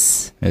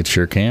business? It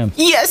sure can.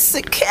 Yes,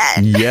 it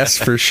can. Yes,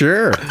 for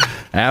sure.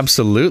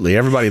 Absolutely.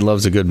 Everybody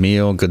loves a good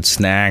meal, good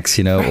snacks,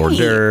 hors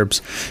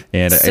d'oeuvres.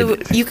 And so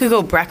you could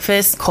go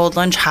breakfast, cold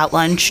lunch, hot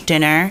lunch,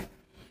 dinner.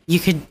 You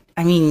could,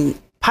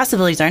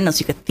 possibilities are endless.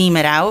 You could theme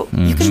it out.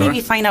 Mm-hmm. You could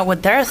maybe find out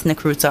what their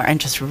ethnic roots are and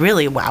just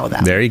really wow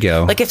them. There you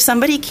go. Like if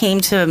somebody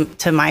came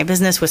to my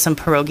business with some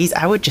pierogies,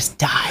 I would just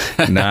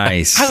die.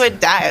 Nice. I would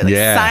die. Like,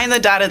 sign the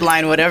dotted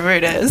line, whatever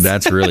it is.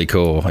 That's really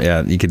cool.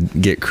 Yeah, you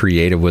could get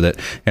creative with it.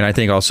 And I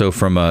think also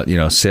from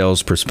a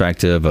sales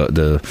perspective,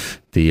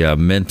 the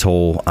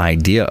mental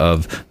idea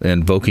of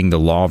invoking the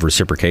law of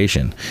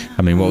reciprocation.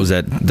 I mean, what was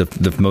that?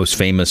 The most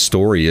famous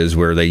story is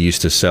where they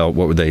used to sell,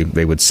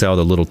 they would sell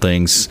the little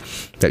things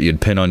that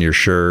you'd pin on your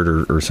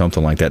shirt or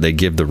something like that. They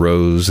give the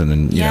rose and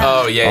then,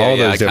 all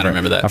those I kind of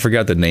remember that. I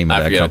forgot the name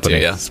of that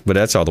company. But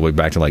that's all the way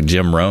back to like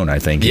Jim Rohn, I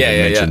think. He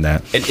mentioned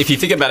that. And if you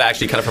think about it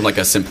actually kind of from like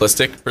a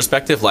simplistic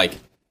perspective, like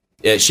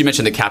she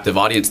mentioned the captive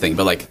audience thing,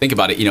 but like think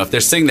about it, if they're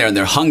sitting there and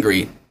they're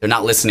hungry, they're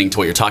not listening to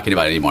what you're talking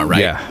about anymore,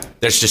 right? Yeah.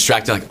 They're just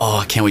distracted, like, oh,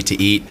 I can't wait to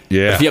eat.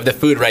 Yeah. But if you have the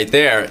food right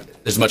there,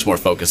 there's much more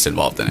focus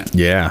involved in it.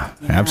 Yeah,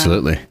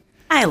 absolutely.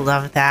 I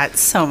love that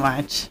so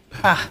much.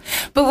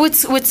 But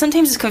what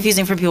sometimes is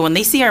confusing for people when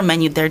they see our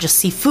menu, they just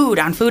see food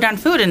on food on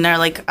food, and they're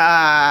like,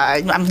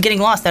 I'm getting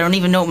lost. I don't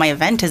even know what my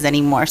event is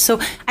anymore. So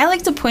I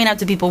like to point out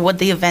to people what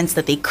the events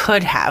that they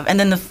could have, and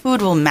then the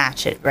food will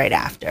match it right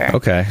after.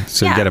 Okay,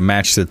 so you got to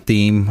match the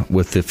theme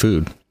with the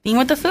food. Theme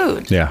with the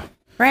food. Yeah.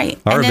 Right.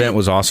 Our event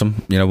was awesome.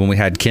 When we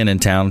had Ken in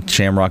town,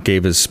 Shamrock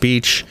gave his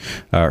speech,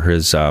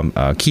 his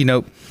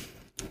keynote.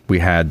 We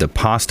had the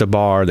pasta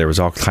bar. There was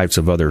all types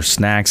of other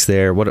snacks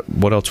there.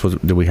 What else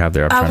did we have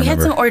there? We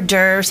had some hors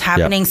d'oeuvres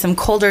happening, some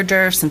cold hors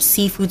d'oeuvres, some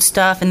seafood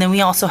stuff, and then we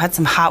also had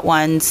some hot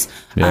ones.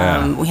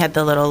 Yeah. We had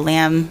the little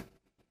lamb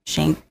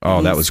shank.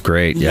 Oh, that was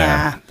great.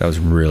 Yeah. That was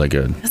really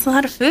good. That's a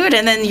lot of food.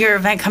 And then your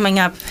event coming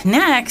up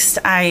next,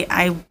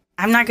 I'm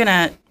not going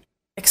to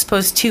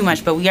expose too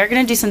much, but we are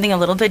going to do something a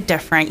little bit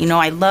different.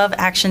 I love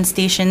action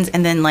stations,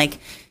 and then I'm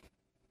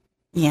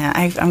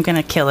going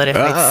to kill it if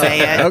I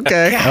say it.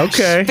 Okay.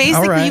 Basically,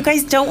 all right. You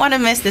guys don't want to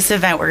miss this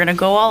event. We're going to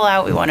go all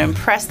out. We want to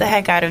impress the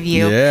heck out of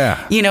you.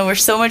 Yeah. We're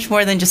so much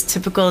more than just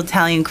typical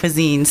Italian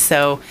cuisine.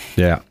 So,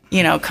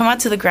 come out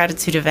to the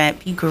gratitude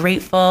event. Be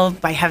grateful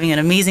by having an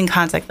amazing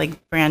contact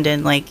like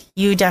Brandon. Like,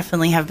 you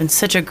definitely have been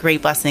such a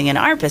great blessing in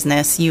our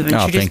business. You've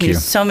introduced me to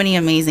so many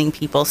amazing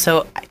people.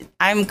 So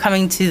I'm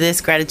coming to this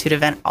gratitude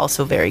event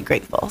also very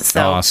grateful.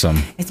 So awesome.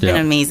 It's been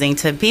amazing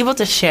to be able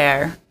to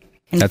share.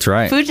 And that's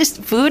right.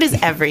 Food is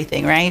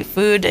everything, right?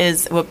 Food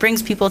is what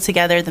brings people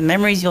together, the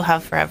memories you'll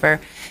have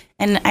forever.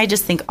 And I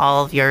just think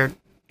all of your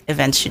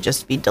events should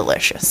just be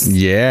delicious.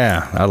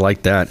 Yeah, I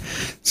like that.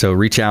 So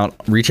reach out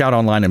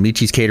online at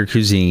Michi's Cater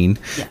Cuisine.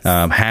 Yes.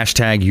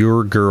 Hashtag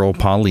your girl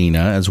Paulina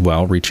as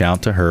well. Reach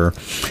out to her.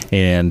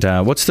 And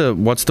what's the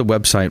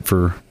website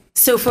for?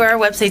 So for our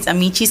website's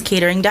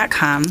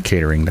amichiscatering.com.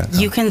 Catering.com.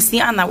 You can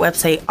see on that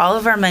website all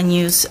of our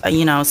menus,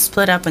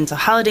 split up into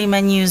holiday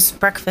menus,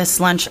 breakfast,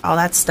 lunch, all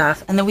that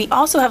stuff. And then we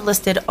also have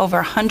listed over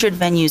 100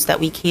 venues that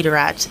we cater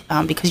at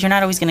because you're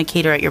not always going to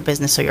cater at your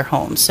business or your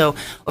home. So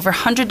over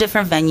 100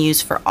 different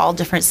venues for all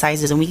different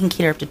sizes, and we can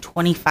cater up to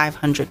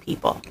 2,500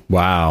 people.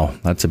 Wow,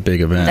 that's a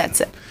big event.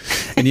 That's it.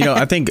 And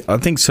I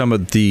think some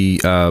of the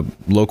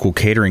local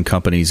catering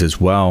companies as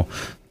well,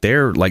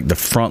 they're like the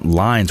front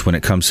lines when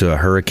it comes to a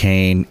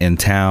hurricane in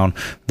town.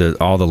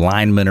 All the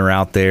linemen are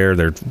out there.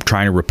 They're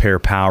trying to repair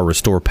power,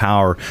 restore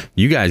power.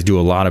 You guys do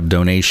a lot of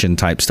donation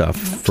type stuff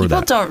for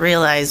that. People don't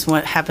realize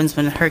what happens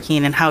when a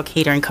hurricane and how a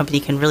catering company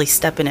can really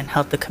step in and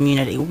help the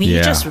community. We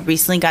just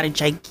recently got a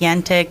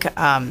gigantic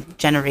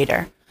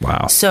generator.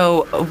 Wow.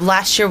 So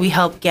last year we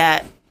helped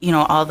get,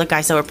 all the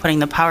guys that were putting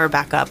the power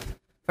back up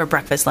for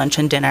breakfast, lunch,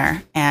 and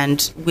dinner.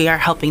 And we are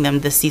helping them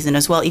this season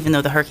as well. Even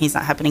though the hurricane's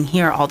not happening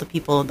here, all the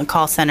people in the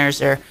call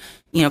centers are,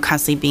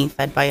 constantly being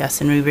fed by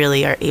us, and we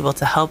really are able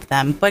to help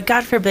them. But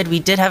God forbid we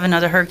did have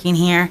another hurricane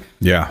here.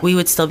 Yeah. We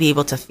would still be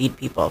able to feed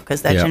people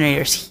because that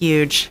generator is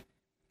huge.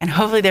 And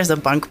hopefully there's a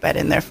bunk bed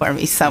in there for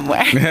me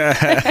somewhere.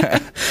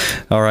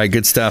 All right,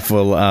 good stuff.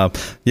 Well,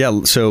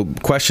 so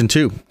question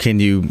 2,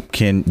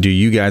 do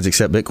you guys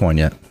accept Bitcoin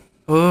yet?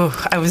 Ooh,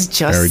 I was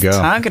just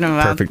talking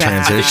about Perfect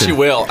that. transition.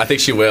 I think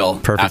she will.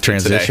 Perfect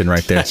transition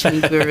right there. Teach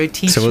me, guru,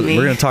 teach so me.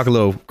 We're going to talk a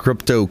little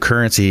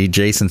cryptocurrency.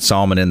 Jason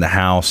Salmon in the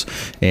house.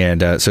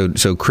 And so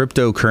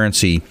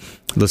cryptocurrency,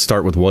 let's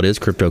start with what is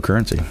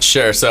cryptocurrency?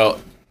 Sure. So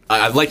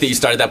I like that you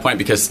started that point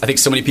because I think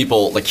so many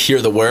people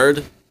hear the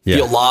word,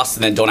 feel lost,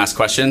 and then don't ask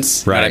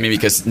questions. Right. You know what I mean?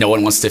 Because no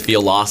one wants to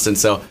feel lost. And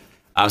so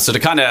to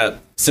kind of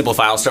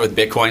simplify, I'll start with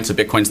Bitcoin. So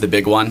Bitcoin's the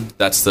big one.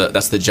 That's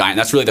the giant.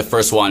 That's really the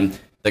first one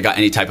that got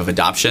any type of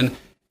adoption.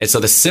 And so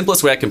the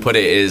simplest way I can put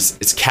it is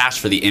it's cash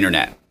for the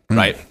internet,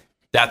 right?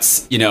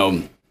 That's,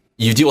 you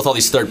deal with all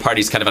these third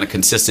parties kind of on a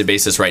consistent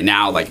basis right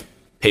now, like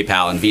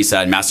PayPal and Visa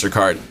and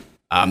MasterCard.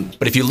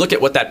 But if you look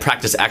at what that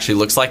practice actually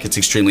looks like, it's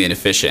extremely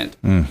inefficient.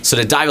 So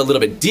to dive a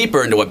little bit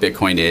deeper into what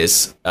Bitcoin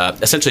is,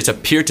 essentially it's a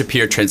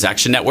peer-to-peer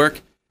transaction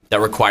network that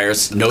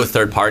requires no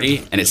third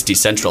party and it's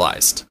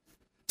decentralized.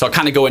 So I'll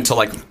kind of go into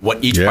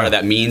what each part of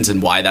that means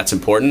and why that's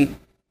important.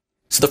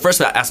 So the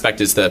first aspect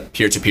is the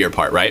peer-to-peer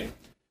part, right?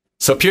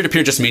 So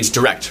peer-to-peer just means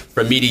direct,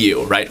 from me to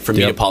you, right? From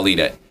me to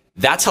Paulina.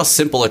 That's how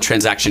simple a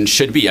transaction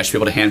should be. I should be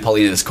able to hand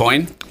Paulina this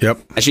coin. Yep.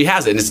 And she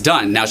has it, and it's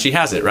done. Now she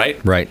has it,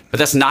 right? Right. But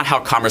that's not how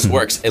commerce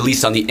works, at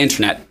least on the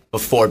internet,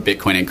 before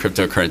Bitcoin and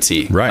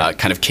cryptocurrency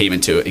kind of came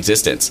into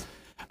existence.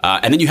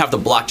 And then you have the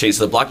blockchain.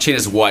 So the blockchain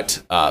is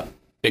what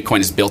Bitcoin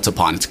is built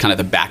upon. It's kind of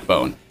the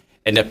backbone.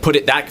 And to put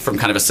it that from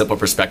kind of a simple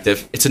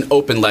perspective, it's an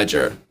open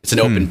ledger. It's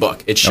an open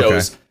book. It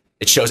shows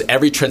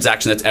every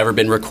transaction that's ever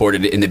been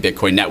recorded in the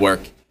Bitcoin network.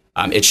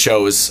 It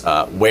shows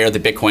where the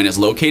Bitcoin is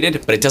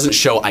located, but it doesn't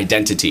show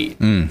identity.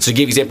 So to give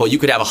you an example, you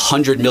could have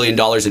 $100 million in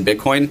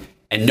Bitcoin,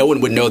 and no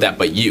one would know that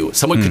but you.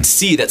 Someone could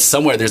see that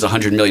somewhere there's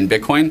 100 million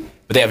Bitcoin,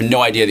 but they have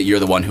no idea that you're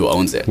the one who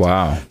owns it.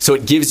 Wow. So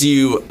it gives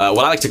you,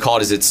 what I like to call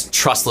it is it's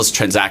trustless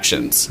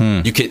transactions.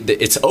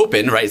 It's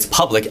open, right? It's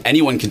public.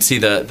 Anyone can see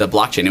the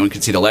blockchain. Anyone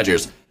can see the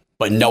ledgers,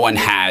 but no one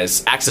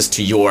has access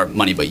to your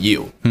money but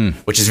you,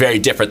 which is very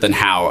different than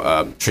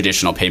how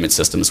traditional payment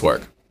systems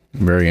work.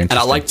 Very interesting. And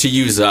I like to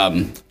use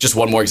just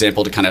one more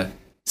example to kind of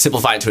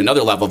simplify it to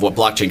another level of what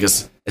blockchain,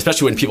 because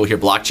especially when people hear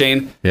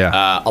blockchain,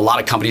 a lot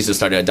of companies have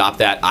started to adopt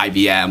that.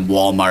 IBM,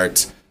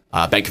 Walmart,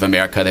 Bank of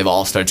America, they've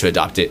all started to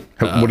adopt it.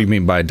 What do you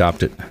mean by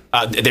adopt it?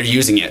 They're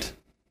using it.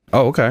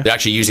 Oh, okay. They're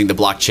actually using the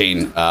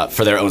blockchain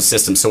for their own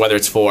system. So whether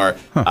it's for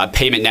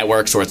payment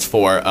networks or it's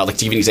for, like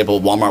to give you an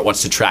example, Walmart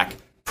wants to track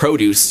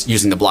produce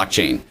using the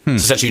blockchain. So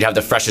essentially you'd have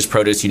the freshest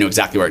produce, you know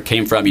exactly where it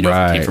came from, you know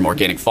if it came from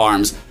organic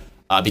farms.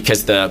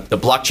 Because the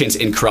blockchain's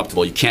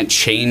incorruptible. You can't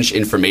change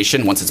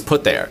information once it's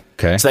put there.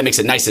 Okay. So that makes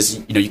it nice.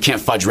 You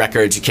can't fudge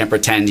records. You can't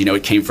pretend,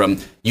 it came from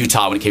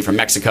Utah when it came from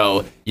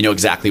Mexico. You know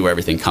exactly where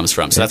everything comes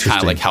from. So that's kind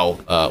of like how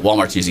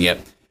Walmart's using it.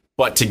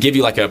 But to give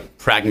you like a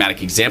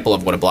pragmatic example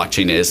of what a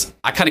blockchain is,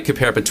 I kind of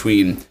compare it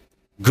between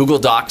Google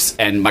Docs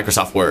and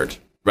Microsoft Word,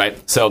 right?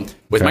 So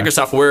with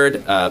Microsoft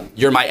Word,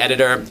 you're my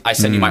editor. I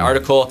send you my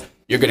article.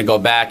 You're going to go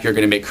back. You're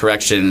going to make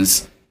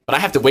corrections. But I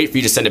have to wait for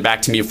you to send it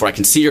back to me before I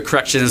can see your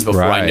corrections,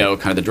 before I know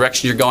kind of the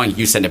direction you're going.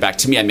 You send it back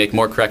to me. I make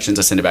more corrections.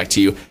 I send it back to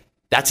you.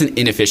 That's an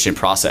inefficient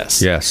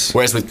process. Yes.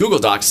 Whereas with Google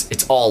Docs,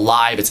 it's all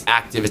live. It's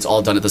active. It's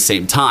all done at the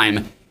same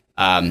time.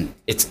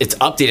 It's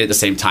updated at the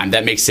same time.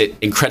 That makes it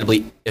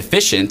incredibly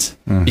efficient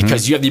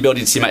because you have the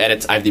ability to see my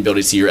edits. I have the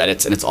ability to see your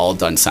edits, and it's all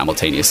done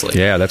simultaneously.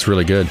 Yeah, that's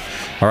really good.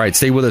 All right,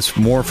 stay with us.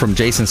 More from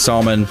Jason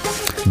Salmon,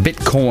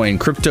 Bitcoin,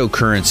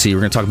 cryptocurrency.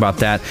 We're going to talk about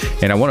that,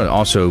 and I want to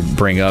also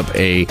bring up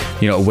a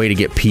way to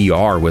get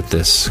PR with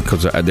this,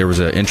 because there was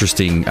an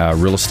interesting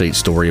real estate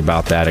story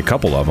about that. A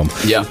couple of them.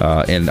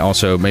 Yeah. And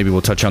also maybe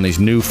we'll touch on these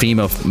new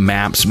FEMA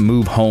maps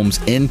move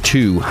homes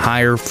into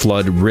higher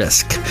flood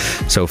risk.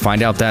 So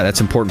find out that.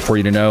 That's important for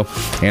you to know.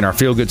 And our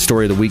feel-good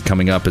story of the week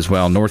coming up as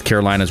well. North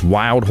Carolina's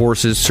wild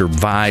horses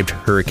survived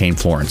Hurricane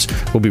Florence.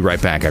 We'll be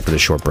right back after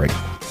this short break.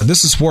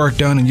 This is Warwick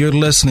Dunn, and you're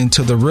listening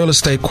to the Real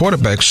Estate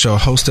Quarterback Show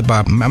hosted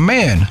by my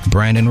man,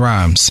 Brandon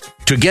Rhymes.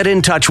 To get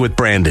in touch with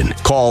Brandon,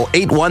 call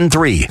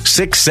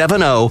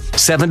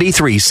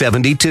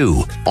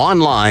 813-670-7372.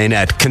 Online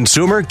at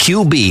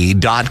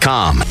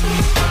consumerqb.com.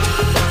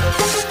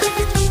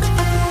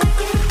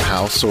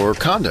 House or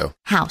condo?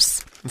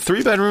 House.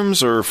 3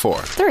 bedrooms or 4?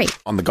 3.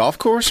 On the golf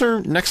course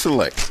or next to the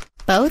lake?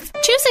 Both?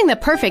 Choosing the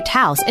perfect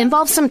house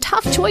involves some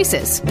tough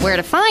choices. Where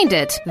to find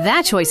it?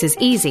 That choice is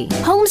easy.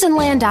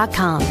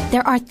 Homesandland.com.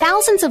 There are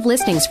thousands of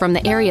listings from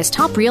the area's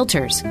top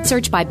realtors.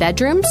 Search by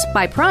bedrooms,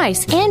 by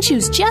price, and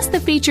choose just the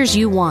features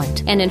you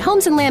want. And in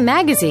Homes and Land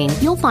magazine,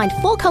 you'll find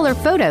full-color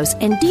photos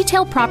and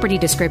detailed property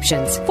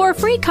descriptions. For a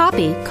free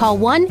copy, call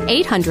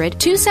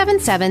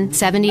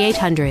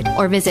 1-800-277-7800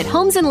 or visit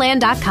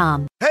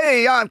homesandland.com.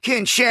 Hey, I'm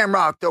Ken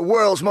Shamrock, the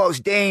world's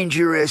most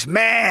dangerous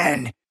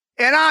man.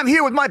 And I'm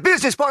here with my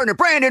business partner,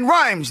 Brandon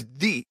Rhymes,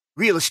 the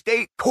real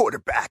estate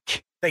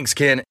quarterback. Thanks,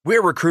 Ken.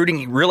 We're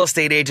recruiting real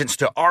estate agents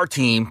to our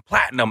team,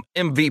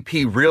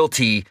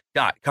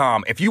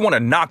 PlatinumMVPRealty.com. If you want to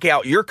knock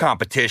out your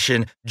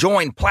competition,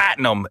 join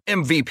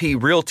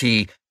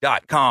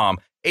PlatinumMVPRealty.com.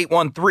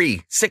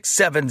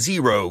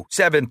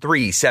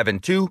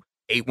 813-670-7372.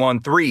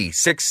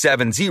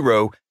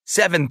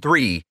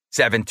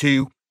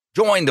 813-670-7372.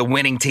 Join the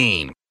winning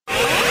team.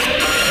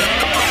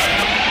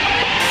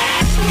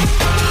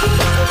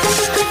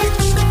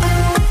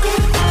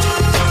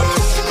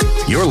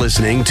 You're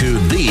listening to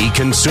The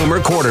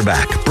Consumer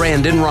Quarterback,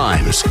 Brandon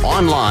Rhymes,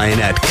 online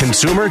at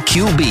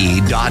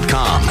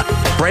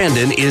consumerqb.com.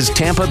 Brandon is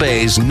Tampa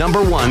Bay's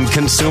 #1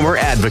 consumer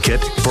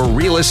advocate for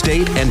real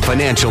estate and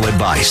financial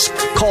advice.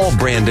 Call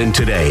Brandon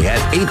today at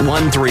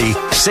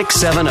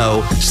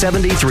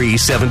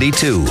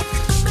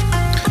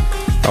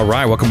 813-670-7372. All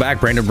right, welcome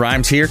back. Brandon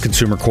Rhymes here,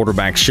 Consumer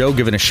Quarterback Show,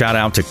 giving a shout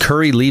out to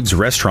Curry Leaves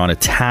Restaurant,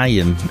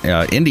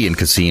 Indian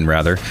cuisine,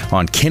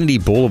 on Kennedy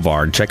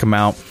Boulevard. Check them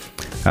out.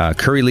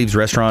 Curry Leaves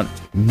Restaurant,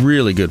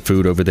 really good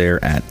food over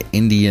there at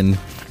Indian,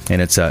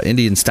 and it's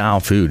Indian style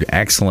food.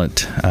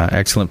 Excellent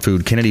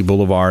food. Kennedy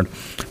Boulevard,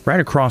 right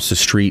across the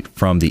street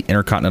from the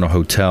Intercontinental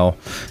Hotel,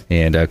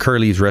 and Curry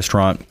Leaves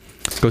Restaurant.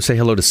 Go say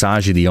hello to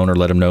Saji, the owner.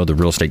 Let him know the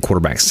real estate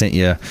quarterback sent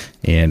you,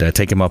 and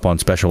take him up on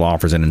special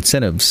offers and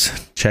incentives.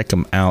 Check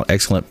them out.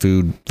 Excellent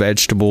food,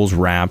 vegetables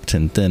wrapped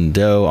in thin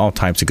dough, all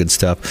types of good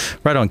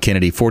stuff. Right on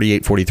Kennedy,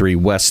 4843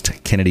 West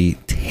Kennedy,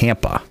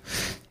 Tampa.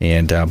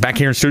 And back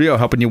here in studio,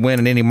 helping you win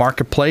in any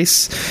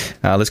marketplace.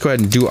 Let's go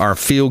ahead and do our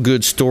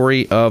feel-good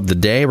story of the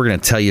day. We're going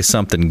to tell you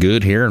something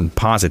good here and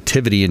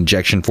positivity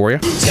injection for you.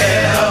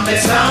 Tell me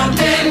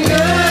something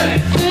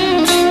good.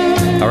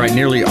 All right,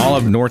 nearly all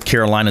of North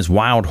Carolina's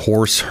wild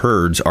horse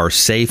herds are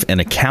safe and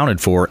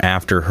accounted for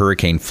after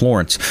Hurricane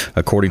Florence,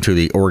 according to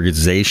the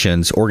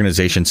organizations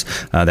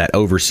that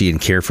oversee and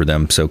care for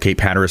them. So Cape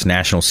Hatteras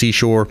National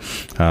Seashore,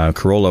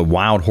 Corolla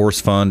Wild Horse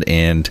Fund,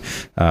 and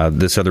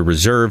this other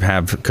reserve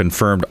have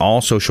confirmed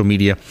on social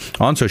media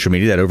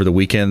that over the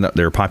weekend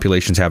their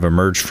populations have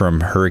emerged from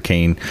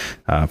Hurricane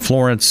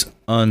Florence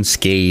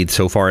unscathed.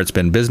 So far, it's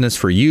been business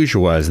for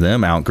usual as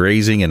them out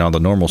grazing and on the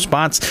normal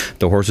spots.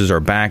 The horses are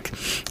back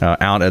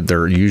out at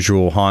their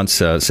usual haunts,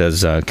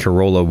 says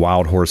Corolla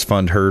Wild Horse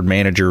Fund herd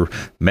manager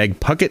Meg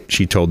Puckett.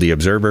 She told the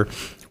Observer.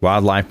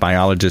 Wildlife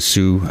biologist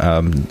Sue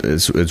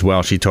as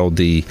well. She told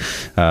the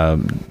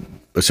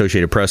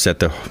Associated Press that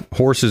the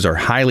horses are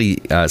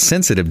highly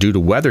sensitive due to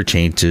weather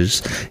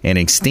changes and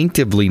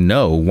instinctively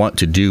know what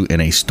to do in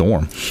a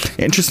storm.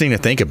 Interesting to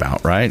think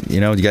about, right? You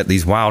know, you got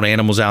these wild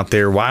animals out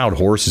there, wild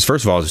horses.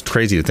 First of all, it's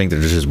crazy to think that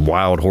there's just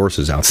wild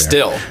horses out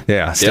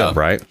there. Still,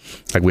 right?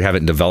 Like we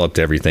haven't developed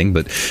everything,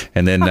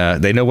 and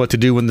then they know what to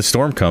do when the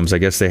storm comes. I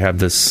guess they have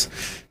this,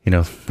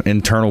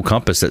 internal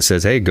compass that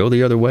says, hey, go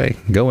the other way,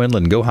 go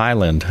inland, go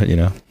highland,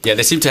 Yeah,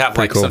 they seem to have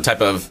some type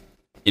of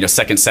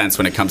second sense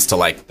when it comes to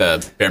like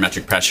the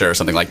barometric pressure or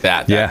something like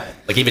that.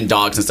 Like even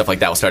dogs and stuff like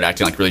that will start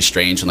acting like really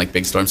strange when like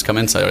big storms come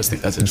in. So I always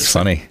think that's interesting. It's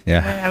funny.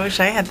 Yeah. I wish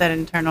I had that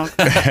internal.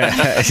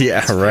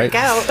 Yeah, right.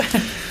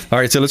 All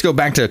right. So let's go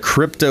back to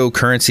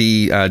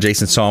cryptocurrency.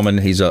 Jason Salmon,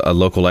 he's a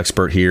local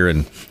expert here,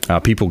 and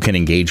people can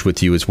engage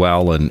with you as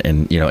well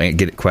and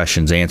get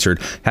questions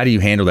answered. How do you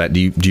handle that? Do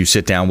you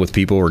sit down with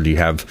people, or do you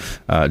have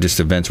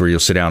just events where you'll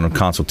sit down in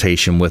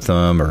consultation with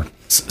them, or?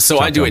 So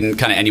I do it in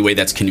kind of any way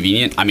that's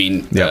convenient. I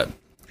mean,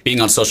 being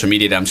on social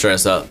media, that I'm sure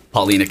as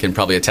Paulina can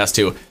probably attest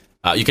to,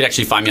 you can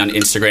actually find me on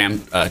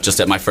Instagram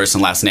just at my first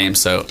and last name.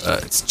 So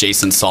it's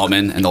Jason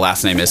Salmon, and the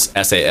last name is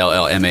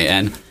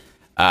Sallman.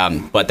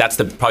 But that's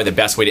probably the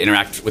best way to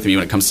interact with me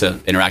when it comes to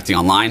interacting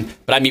online.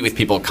 But I meet with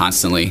people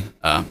constantly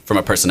from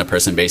a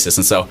person-to-person basis.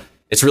 And so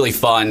it's really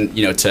fun,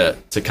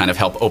 to kind of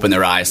help open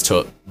their eyes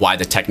to why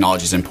the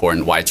technology is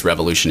important, why it's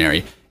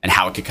revolutionary, and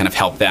how it could kind of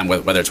help them,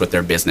 whether it's with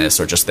their business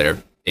or just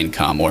their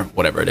income or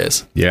whatever it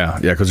is. Yeah,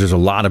 because there's a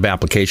lot of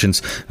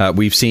applications.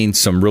 We've seen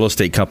some real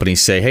estate companies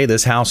say, hey,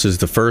 this house is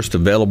the first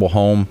available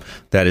home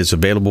that is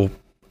available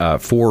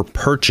for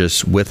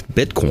purchase with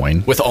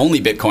Bitcoin. With only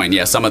Bitcoin,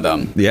 yeah, some of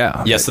them.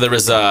 Yeah. Yeah, so there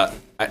was, I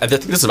think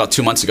this was about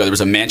 2 months ago, there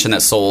was a mansion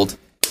that sold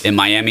in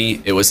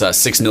Miami. It was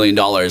 $6 million,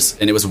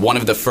 and it was one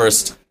of the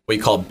first what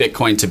you call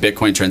Bitcoin to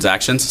Bitcoin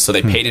transactions. So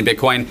they paid in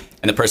Bitcoin,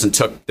 and the person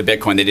took the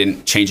Bitcoin. They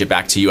didn't change it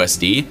back to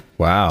USD.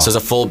 Wow. So it's a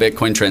full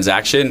Bitcoin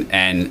transaction,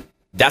 and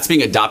that's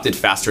being adopted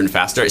faster and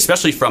faster,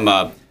 especially from,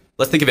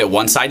 let's think of it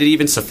one-sided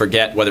even, so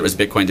forget whether it was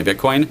Bitcoin to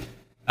Bitcoin.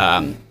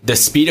 The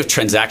speed of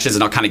transactions,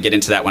 and I'll kind of get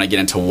into that when I get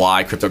into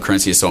why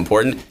cryptocurrency is so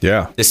important.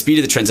 Yeah. The speed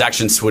of the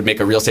transactions would make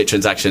a real estate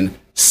transaction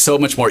so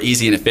much more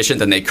easy and efficient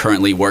than they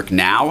currently work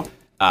now.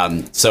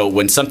 So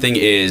when something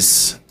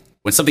is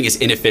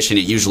inefficient,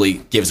 it usually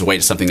gives way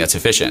to something that's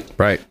efficient.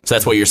 Right. So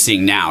that's what you're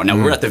seeing now. Now,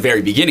 we're at the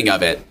very beginning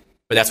of it,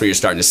 but that's what you're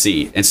starting to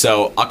see. And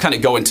so I'll kind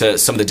of go into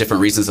some of the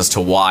different reasons as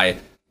to why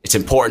it's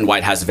important, why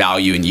it has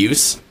value and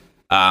use.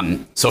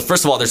 So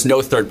first of all, there's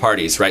no third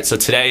parties, right? So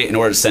today, in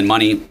order to send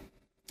money,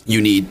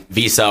 you need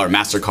Visa or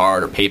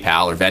MasterCard or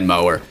PayPal or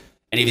Venmo or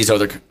any of these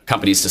other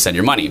companies to send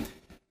your money.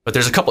 But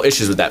there's a couple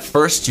issues with that.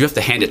 First, you have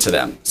to hand it to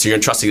them. So you're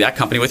entrusting that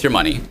company with your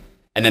money,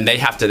 and then they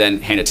have to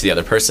then hand it to the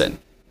other person.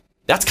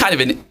 That's kind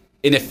of an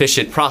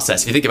inefficient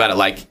process. If you think about it,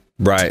 like,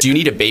 right. Do you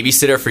need a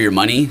babysitter for your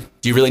money?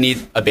 Do you really need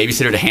a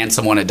babysitter to hand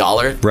someone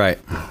 $1? Right.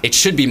 It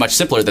should be much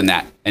simpler than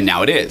that, and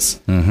now it is.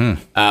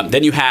 Mm-hmm.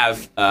 Then you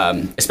have,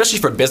 especially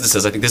for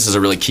businesses, I think this is a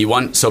really key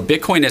one. So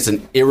Bitcoin is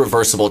an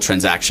irreversible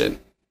transaction.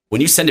 When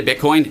you send a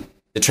Bitcoin,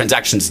 the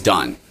transaction's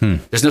done.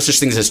 There's no such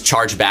things as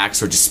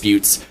chargebacks or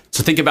disputes.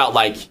 So think about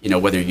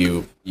whether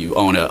you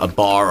own a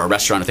bar or a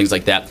restaurant or things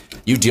like that.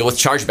 You deal with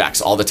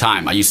chargebacks all the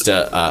time. I used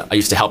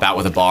to help out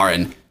with a bar,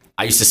 and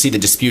I used to see the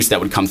disputes that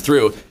would come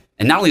through.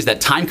 And not only is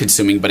that time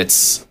consuming, but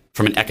it's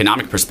from an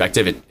economic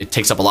perspective, it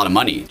takes up a lot of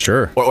money.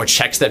 Sure. Or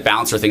checks that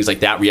bounce or things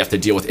like that where you have to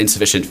deal with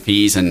insufficient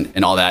fees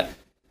and all that.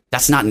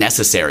 That's not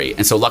necessary.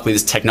 And so luckily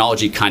this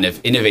technology kind of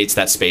innovates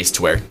that space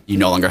to where you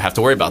no longer have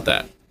to worry about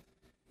that.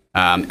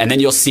 And then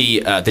you'll see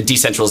the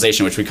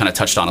decentralization, which we kind of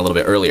touched on a little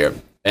bit earlier.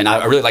 And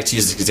I really like to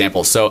use this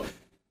example. So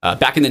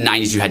back in the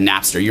 90s, you had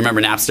Napster. You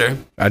remember Napster?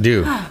 I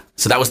do.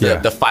 So that was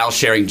the file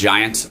sharing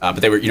giant, but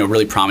they were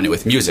really prominent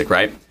with music,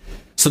 right?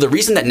 So the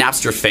reason that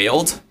Napster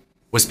failed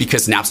was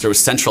because Napster was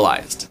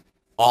centralized.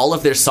 All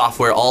of their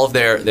software, all of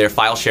their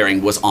file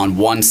sharing was on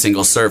one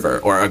single server,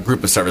 or a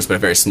group of servers, but a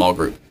very small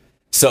group.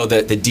 So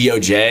the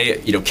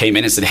DOJ, came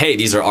in and said, "Hey,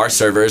 these are our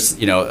servers.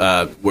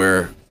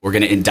 we're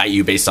going to indict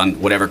you based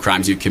on whatever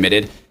crimes you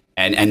committed.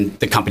 And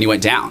the company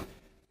went down.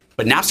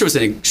 But Napster was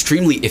an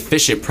extremely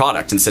efficient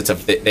product in the sense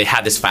of they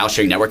had this file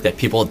sharing network that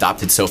people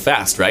adopted so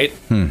fast, right?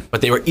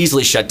 But they were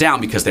easily shut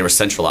down because they were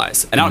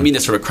centralized. And I don't mean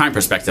this from a crime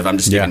perspective. I'm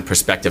just giving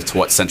perspective to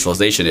what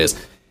centralization is.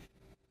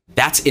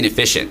 That's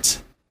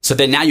inefficient. So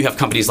then now you have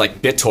companies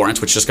like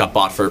BitTorrent, which just got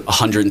bought for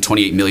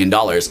 $128 million.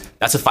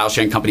 That's a file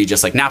sharing company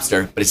just like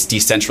Napster, but it's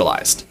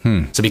decentralized.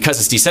 So because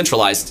it's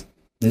decentralized,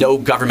 no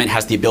government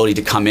has the ability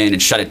to come in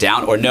and shut it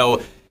down, or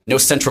no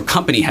central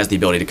company has the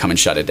ability to come and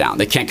shut it down.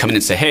 They can't come in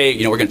and say, hey,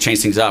 we're going to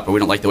change things up, or we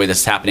don't like the way this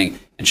is happening,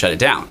 and shut it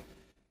down.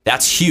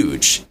 That's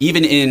huge.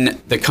 Even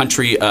in the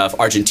country of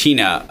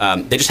Argentina,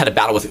 they just had a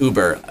battle with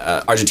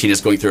Uber. Argentina is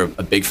going through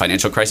a big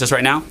financial crisis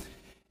right now.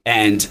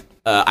 And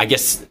I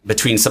guess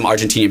between some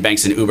Argentinian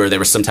banks and Uber, there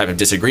was some type of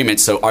disagreement.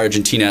 So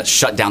Argentina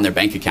shut down their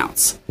bank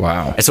accounts.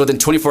 Wow. And so within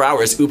 24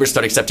 hours, Uber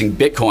started accepting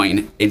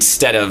Bitcoin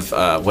instead of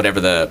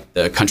whatever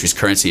the country's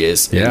currency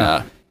is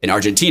in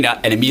Argentina,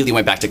 and immediately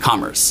went back to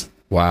commerce.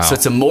 Wow. So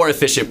it's a more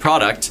efficient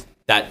product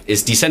that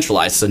is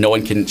decentralized, so no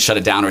one can shut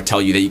it down or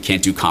tell you that you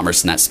can't do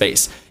commerce in that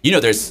space.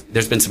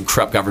 There's been some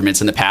corrupt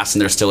governments in the past,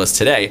 and there still is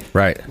today.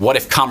 Right. What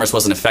if commerce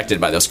wasn't affected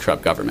by those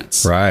corrupt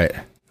governments? Right.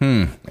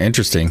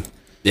 Interesting.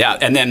 Yeah,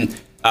 and then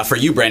for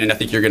you, Brandon, I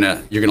think you're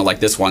gonna like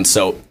this one.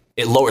 So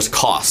it lowers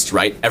cost,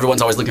 right?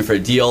 Everyone's always looking for a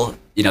deal.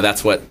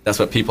 That's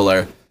what people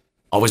are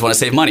always want to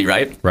save money,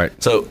 right? Right.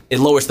 So it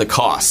lowers the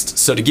cost.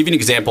 So to give you an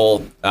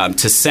example,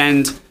 to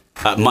send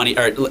money,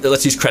 or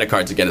let's use credit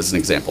cards again as an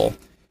example.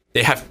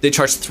 They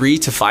charge 3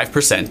 to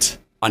 5%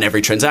 on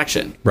every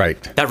transaction.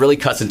 Right. That really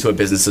cuts into a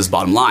business's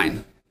bottom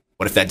line.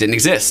 What if that didn't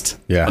exist?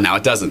 Yeah. Well, now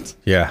it doesn't.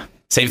 Yeah.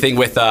 Same thing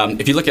with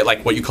if you look at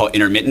like what you call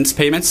intermittent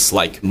payments,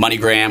 like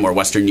MoneyGram or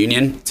Western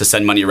Union, to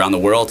send money around the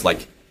world.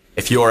 Like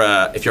if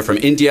you're from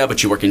India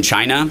but you work in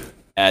China,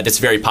 that's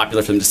very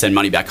popular for them to send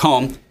money back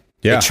home.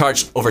 Yeah. They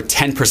charge over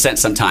 10%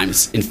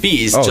 sometimes in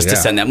fees to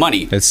send that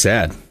money. It's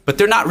sad. But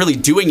they're not really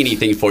doing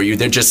anything for you.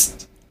 They're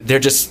just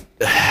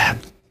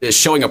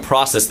showing a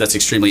process that's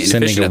extremely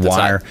inefficient. Sending a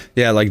wire.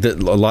 Yeah, like a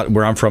lot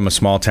where I'm from, a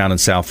small town in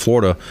South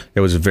Florida,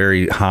 there was a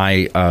very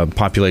high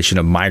population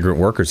of migrant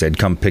workers. They'd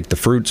come pick the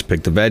fruits,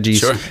 pick the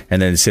veggies,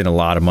 and then send a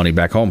lot of money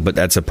back home. But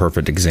that's a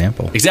perfect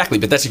example. Exactly,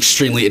 but that's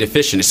extremely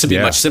inefficient. It should be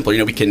much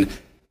simpler. We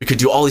could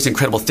do all these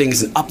incredible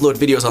things and upload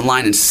videos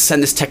online and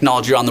send this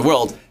technology around the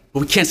world,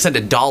 but we can't send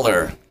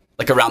 $1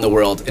 like around the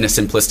world in a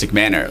simplistic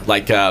manner.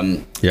 Like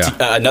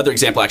another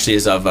example actually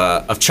is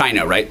of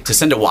China, right? To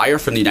send a wire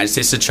from the United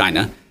States to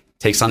China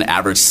takes on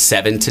average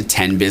 7 to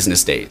 10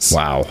 business days.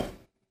 Wow.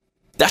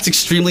 That's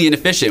extremely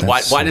inefficient.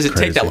 Why does it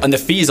take that? And the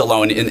fees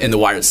alone in the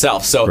wire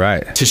itself. So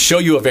to show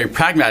you a very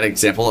pragmatic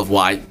example of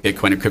why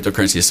Bitcoin and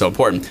cryptocurrency is so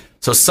important.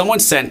 So someone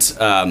sent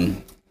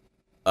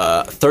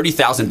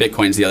 30,000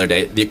 Bitcoins the other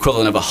day, the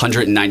equivalent of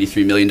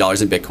 $193 million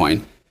in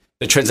Bitcoin.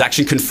 The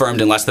transaction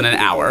confirmed in less than an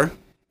hour,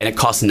 and it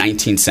cost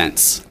 19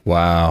 cents.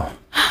 Wow.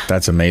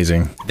 That's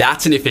amazing.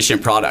 That's an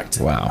efficient product.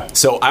 Wow.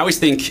 So I always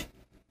think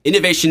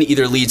innovation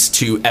either leads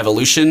to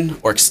evolution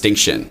or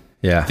extinction.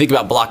 Yeah. Think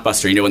about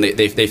Blockbuster. When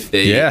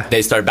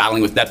they started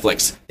battling with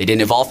Netflix, they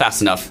didn't evolve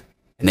fast enough,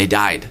 and they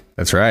died.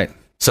 That's right.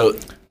 So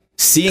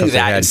seeing that, they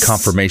had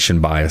confirmation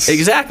bias.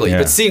 Exactly. Yeah.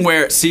 But seeing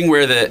where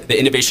the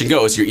innovation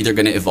goes, you're either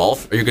going to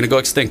evolve or you're going to go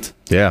extinct.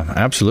 Yeah,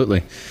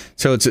 absolutely.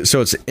 So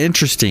it's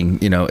interesting.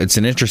 It's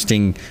an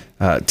interesting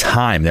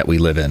time that we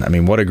live in. I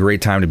mean, what a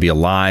great time to be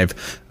alive.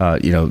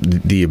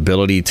 The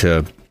ability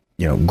to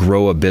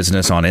grow a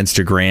business on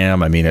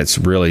Instagram. I mean, it's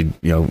really,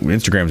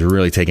 Instagram's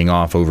really taking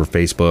off over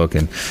Facebook,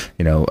 and,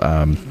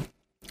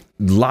 a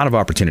lot of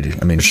opportunity.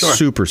 I mean,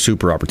 super,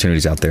 super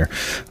opportunities out there.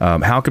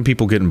 How can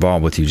people get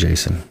involved with you,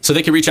 Jason? So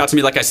they can reach out to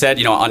me, like I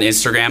said, on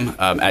Instagram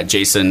at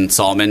Jason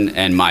Solomon,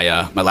 and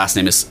my last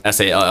name is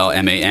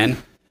Sallman.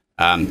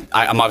 I'm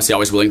obviously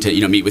always willing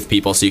to, meet with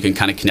people, so you can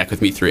kind of connect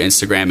with me through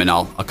Instagram, and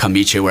I'll come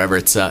meet you wherever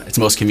it's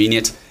most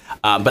convenient.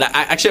 But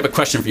I actually have a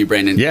question for you,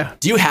 Brandon. Yeah.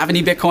 Do you have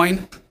any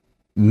Bitcoin?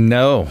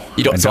 No,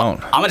 you don't. I don't.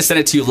 So I'm going to send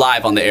it to you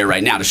live on the air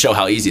right now to show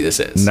how easy this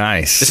is.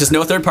 Nice. This is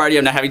no third party.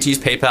 I'm not having to use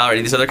PayPal or any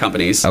of these other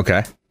companies.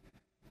 Okay.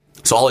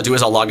 So all I do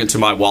is I'll log into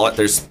my wallet.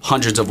 There's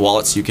hundreds of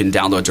wallets you can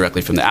download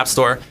directly from the App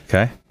Store.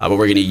 Okay. But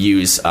we're going to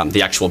use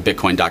the actual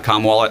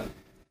Bitcoin.com wallet.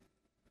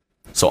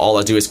 So all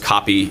I do is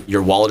copy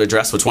your wallet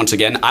address, which once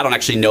again, I don't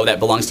actually know that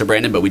belongs to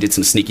Brandon, but we did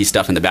some sneaky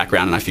stuff in the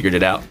background and I figured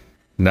it out.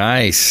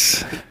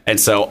 Nice. And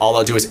so all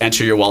I'll do is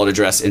enter your wallet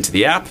address into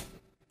the app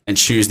and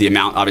choose the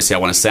amount, obviously, I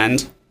want to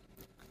send.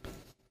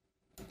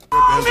 So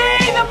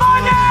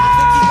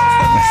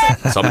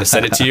I'm going to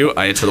send it to you.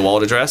 I enter the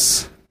wallet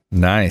address.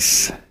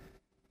 Nice.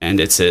 And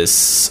it's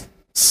as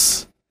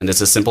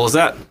simple as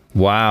that.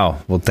 Wow.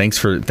 Well, thanks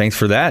for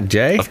that,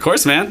 Jay. Of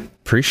course, man.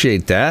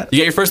 Appreciate that. You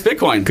got your first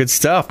Bitcoin. Good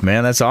stuff,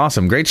 man. That's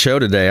awesome. Great show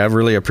today. I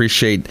really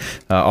appreciate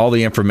all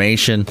the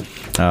information.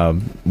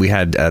 We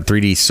had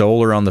 3D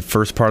Solar on the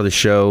first part of the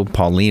show.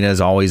 Paulina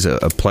is always a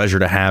pleasure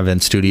to have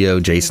in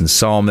studio. Jason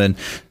Solomon.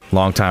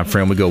 longtime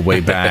friend. We go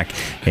way back.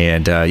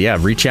 And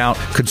reach out,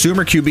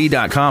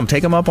 consumerqb.com.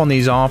 Take them up on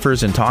these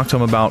offers and talk to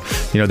them about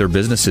their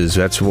businesses.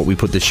 That's what we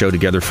put this show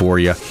together for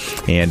you.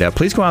 And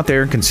please go out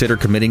there and consider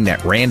committing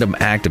that random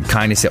act of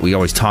kindness that we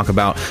always talk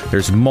about.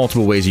 There's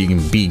multiple ways you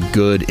can be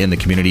good in the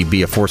community,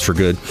 be a force for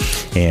good.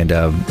 And,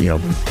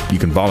 you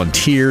can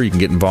volunteer. You can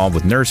get involved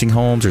with nursing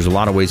homes. There's a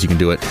lot of ways you can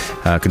do it.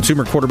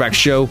 Consumer Quarterback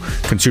Show,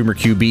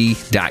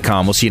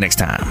 consumerqb.com. We'll see you next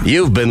time.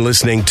 You've been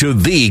listening to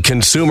The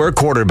Consumer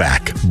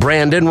Quarterback,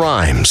 Brandon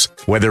Rhymes.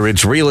 Whether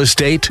it's real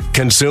estate,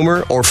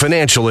 consumer, or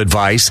financial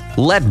advice,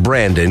 let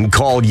Brandon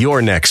call your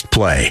next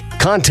play.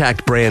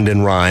 Contact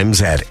Brandon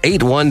Rhymes at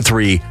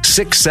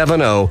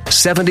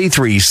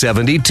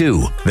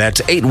 813-670-7372.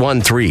 That's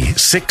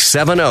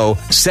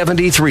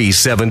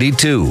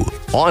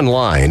 813-670-7372.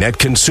 Online at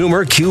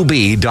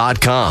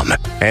consumerqb.com.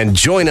 And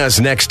join us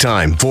next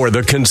time for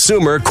the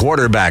Consumer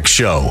Quarterback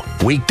Show.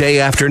 Weekday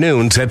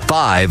afternoons at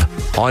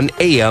 5 on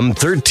AM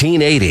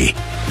 1380.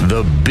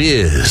 The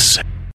Biz.